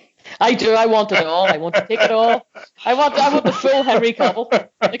girth. I do. I want it all. I want to take it all. I want the full Henry Cavill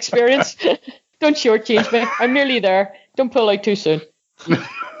experience. Don't shortchange me. I'm nearly there. Don't pull out too soon.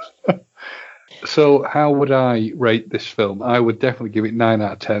 So how would I rate this film? I would definitely give it 9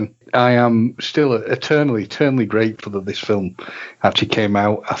 out of 10. I am still eternally grateful that this film actually came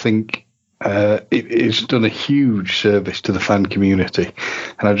out. I think it's done a huge service to the fan community,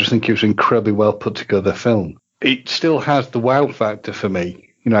 and I just think it was an incredibly well put together film. It still has the wow factor for me.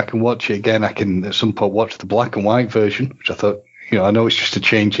 I can watch it again. I can at some point watch the black and white version, which I thought, I know it's just a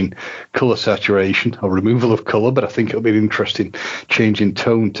change in colour saturation or removal of colour, but I think it'll be an interesting change in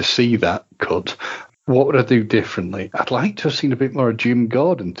tone to see that cut. What would I do differently? I'd like to have seen a bit more of Jim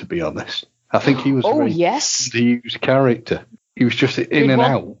Gordon, to be honest. I think he was a very used character. He was just in and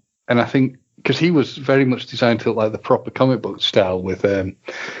out. And I think, because he was very much designed to look like the proper comic book style with the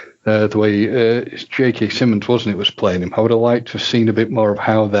way J.K. Simmons, wasn't it, was playing him. I would have liked to have seen a bit more of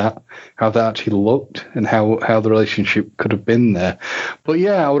how that actually looked and how the relationship could have been there. But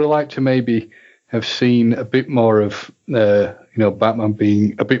yeah, I would have liked to maybe have seen a bit more of Batman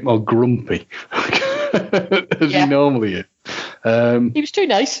being a bit more grumpy as he normally is. He was too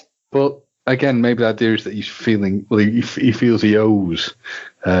nice. But again, maybe the idea is that he's feeling, he feels he owes,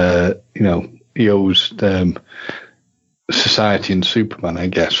 society and Superman, I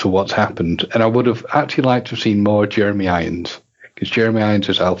guess, for what's happened. And I would have actually liked to have seen more Jeremy Irons, because Jeremy Irons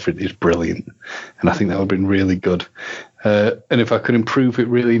as Alfred is brilliant, and I think that would have been really good. And if I could improve it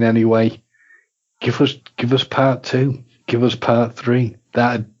really in any way, give us part 2, give us part 3.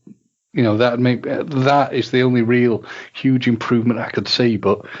 That is the only real huge improvement I could see.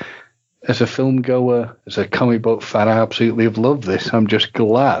 But as a film goer, as a comic book fan, I absolutely have loved this. I'm just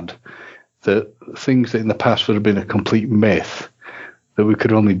glad that things that in the past would have been a complete myth that we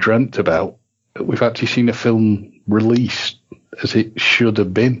could only dreamt about, we've actually seen a film released as it should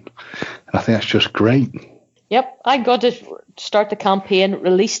have been. And I think that's just great. Yep, I got to start the campaign,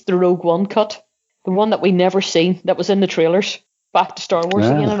 release the Rogue One cut, the one that we never seen, that was in the trailers. Back to Star Wars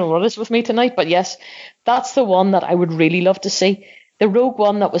again. I don't know what is with me tonight, but yes, that's the one that I would really love to see. The Rogue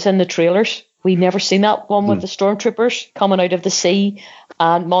One that was in the trailers, we never seen that one with the stormtroopers coming out of the sea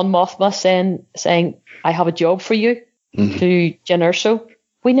and Mon Mothma saying, I have a job for you to Jyn Erso.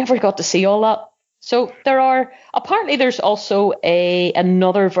 We never got to see all that. So there's also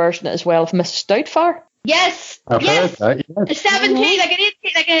another version as well of Mrs. Doubtfire. Yes. I've heard that, yes. A 17, like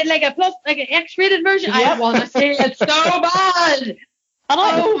an X-rated version. Yep. I want to see it so bad. And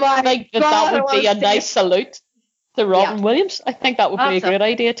I think that would be a nice salute to Robin Williams. I think that would be a great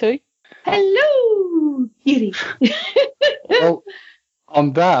idea too. Hello, Beauty. Well,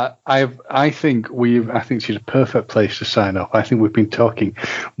 on that, I think she's a perfect place to sign off. I think we've been talking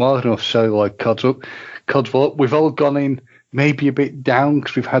more than enough celluloid codswallop. We've all gone in maybe a bit down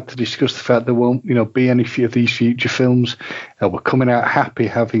because we've had to discuss the fact there won't, be any of these future films. We're coming out happy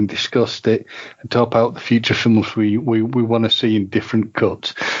having discussed it and talk about the future films we want to see in different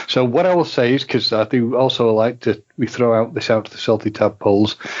cuts. So what I will say is, because I do also like we throw this out to the Salty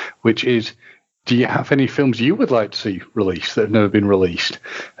Tadpoles, which is, do you have any films you would like to see released that have never been released?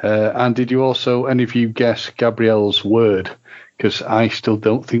 And did you also, any of you, guess Gabrielle's word? Because I still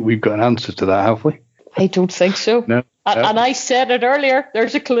don't think we've got an answer to that, have we? I don't think so. No. And I said it earlier.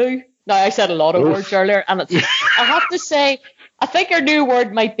 There's a clue. No, I said a lot of words earlier, and I have to say, I think our new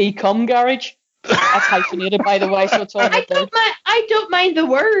word might be cum garage. That's hyphenated, by the way, so it's all I don't mind the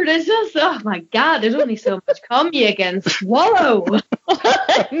word. It's just, oh my God, there's only so much cum you can swallow.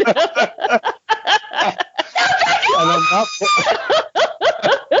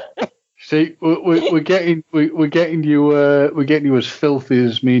 See, we're getting you as filthy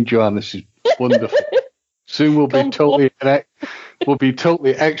as me and Joanne. This is wonderful. Soon we'll be totally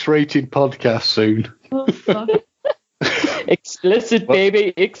X-rated podcast soon. Oh, fuck. Explicit,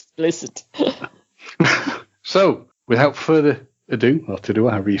 baby, explicit. So, without further ado, or to do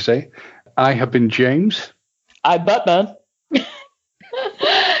however you say, I have been James. I'm Batman. And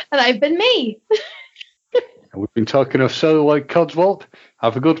I've been me. And we've been talking of celluloid codswallop.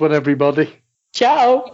 Have a good one, everybody. Ciao.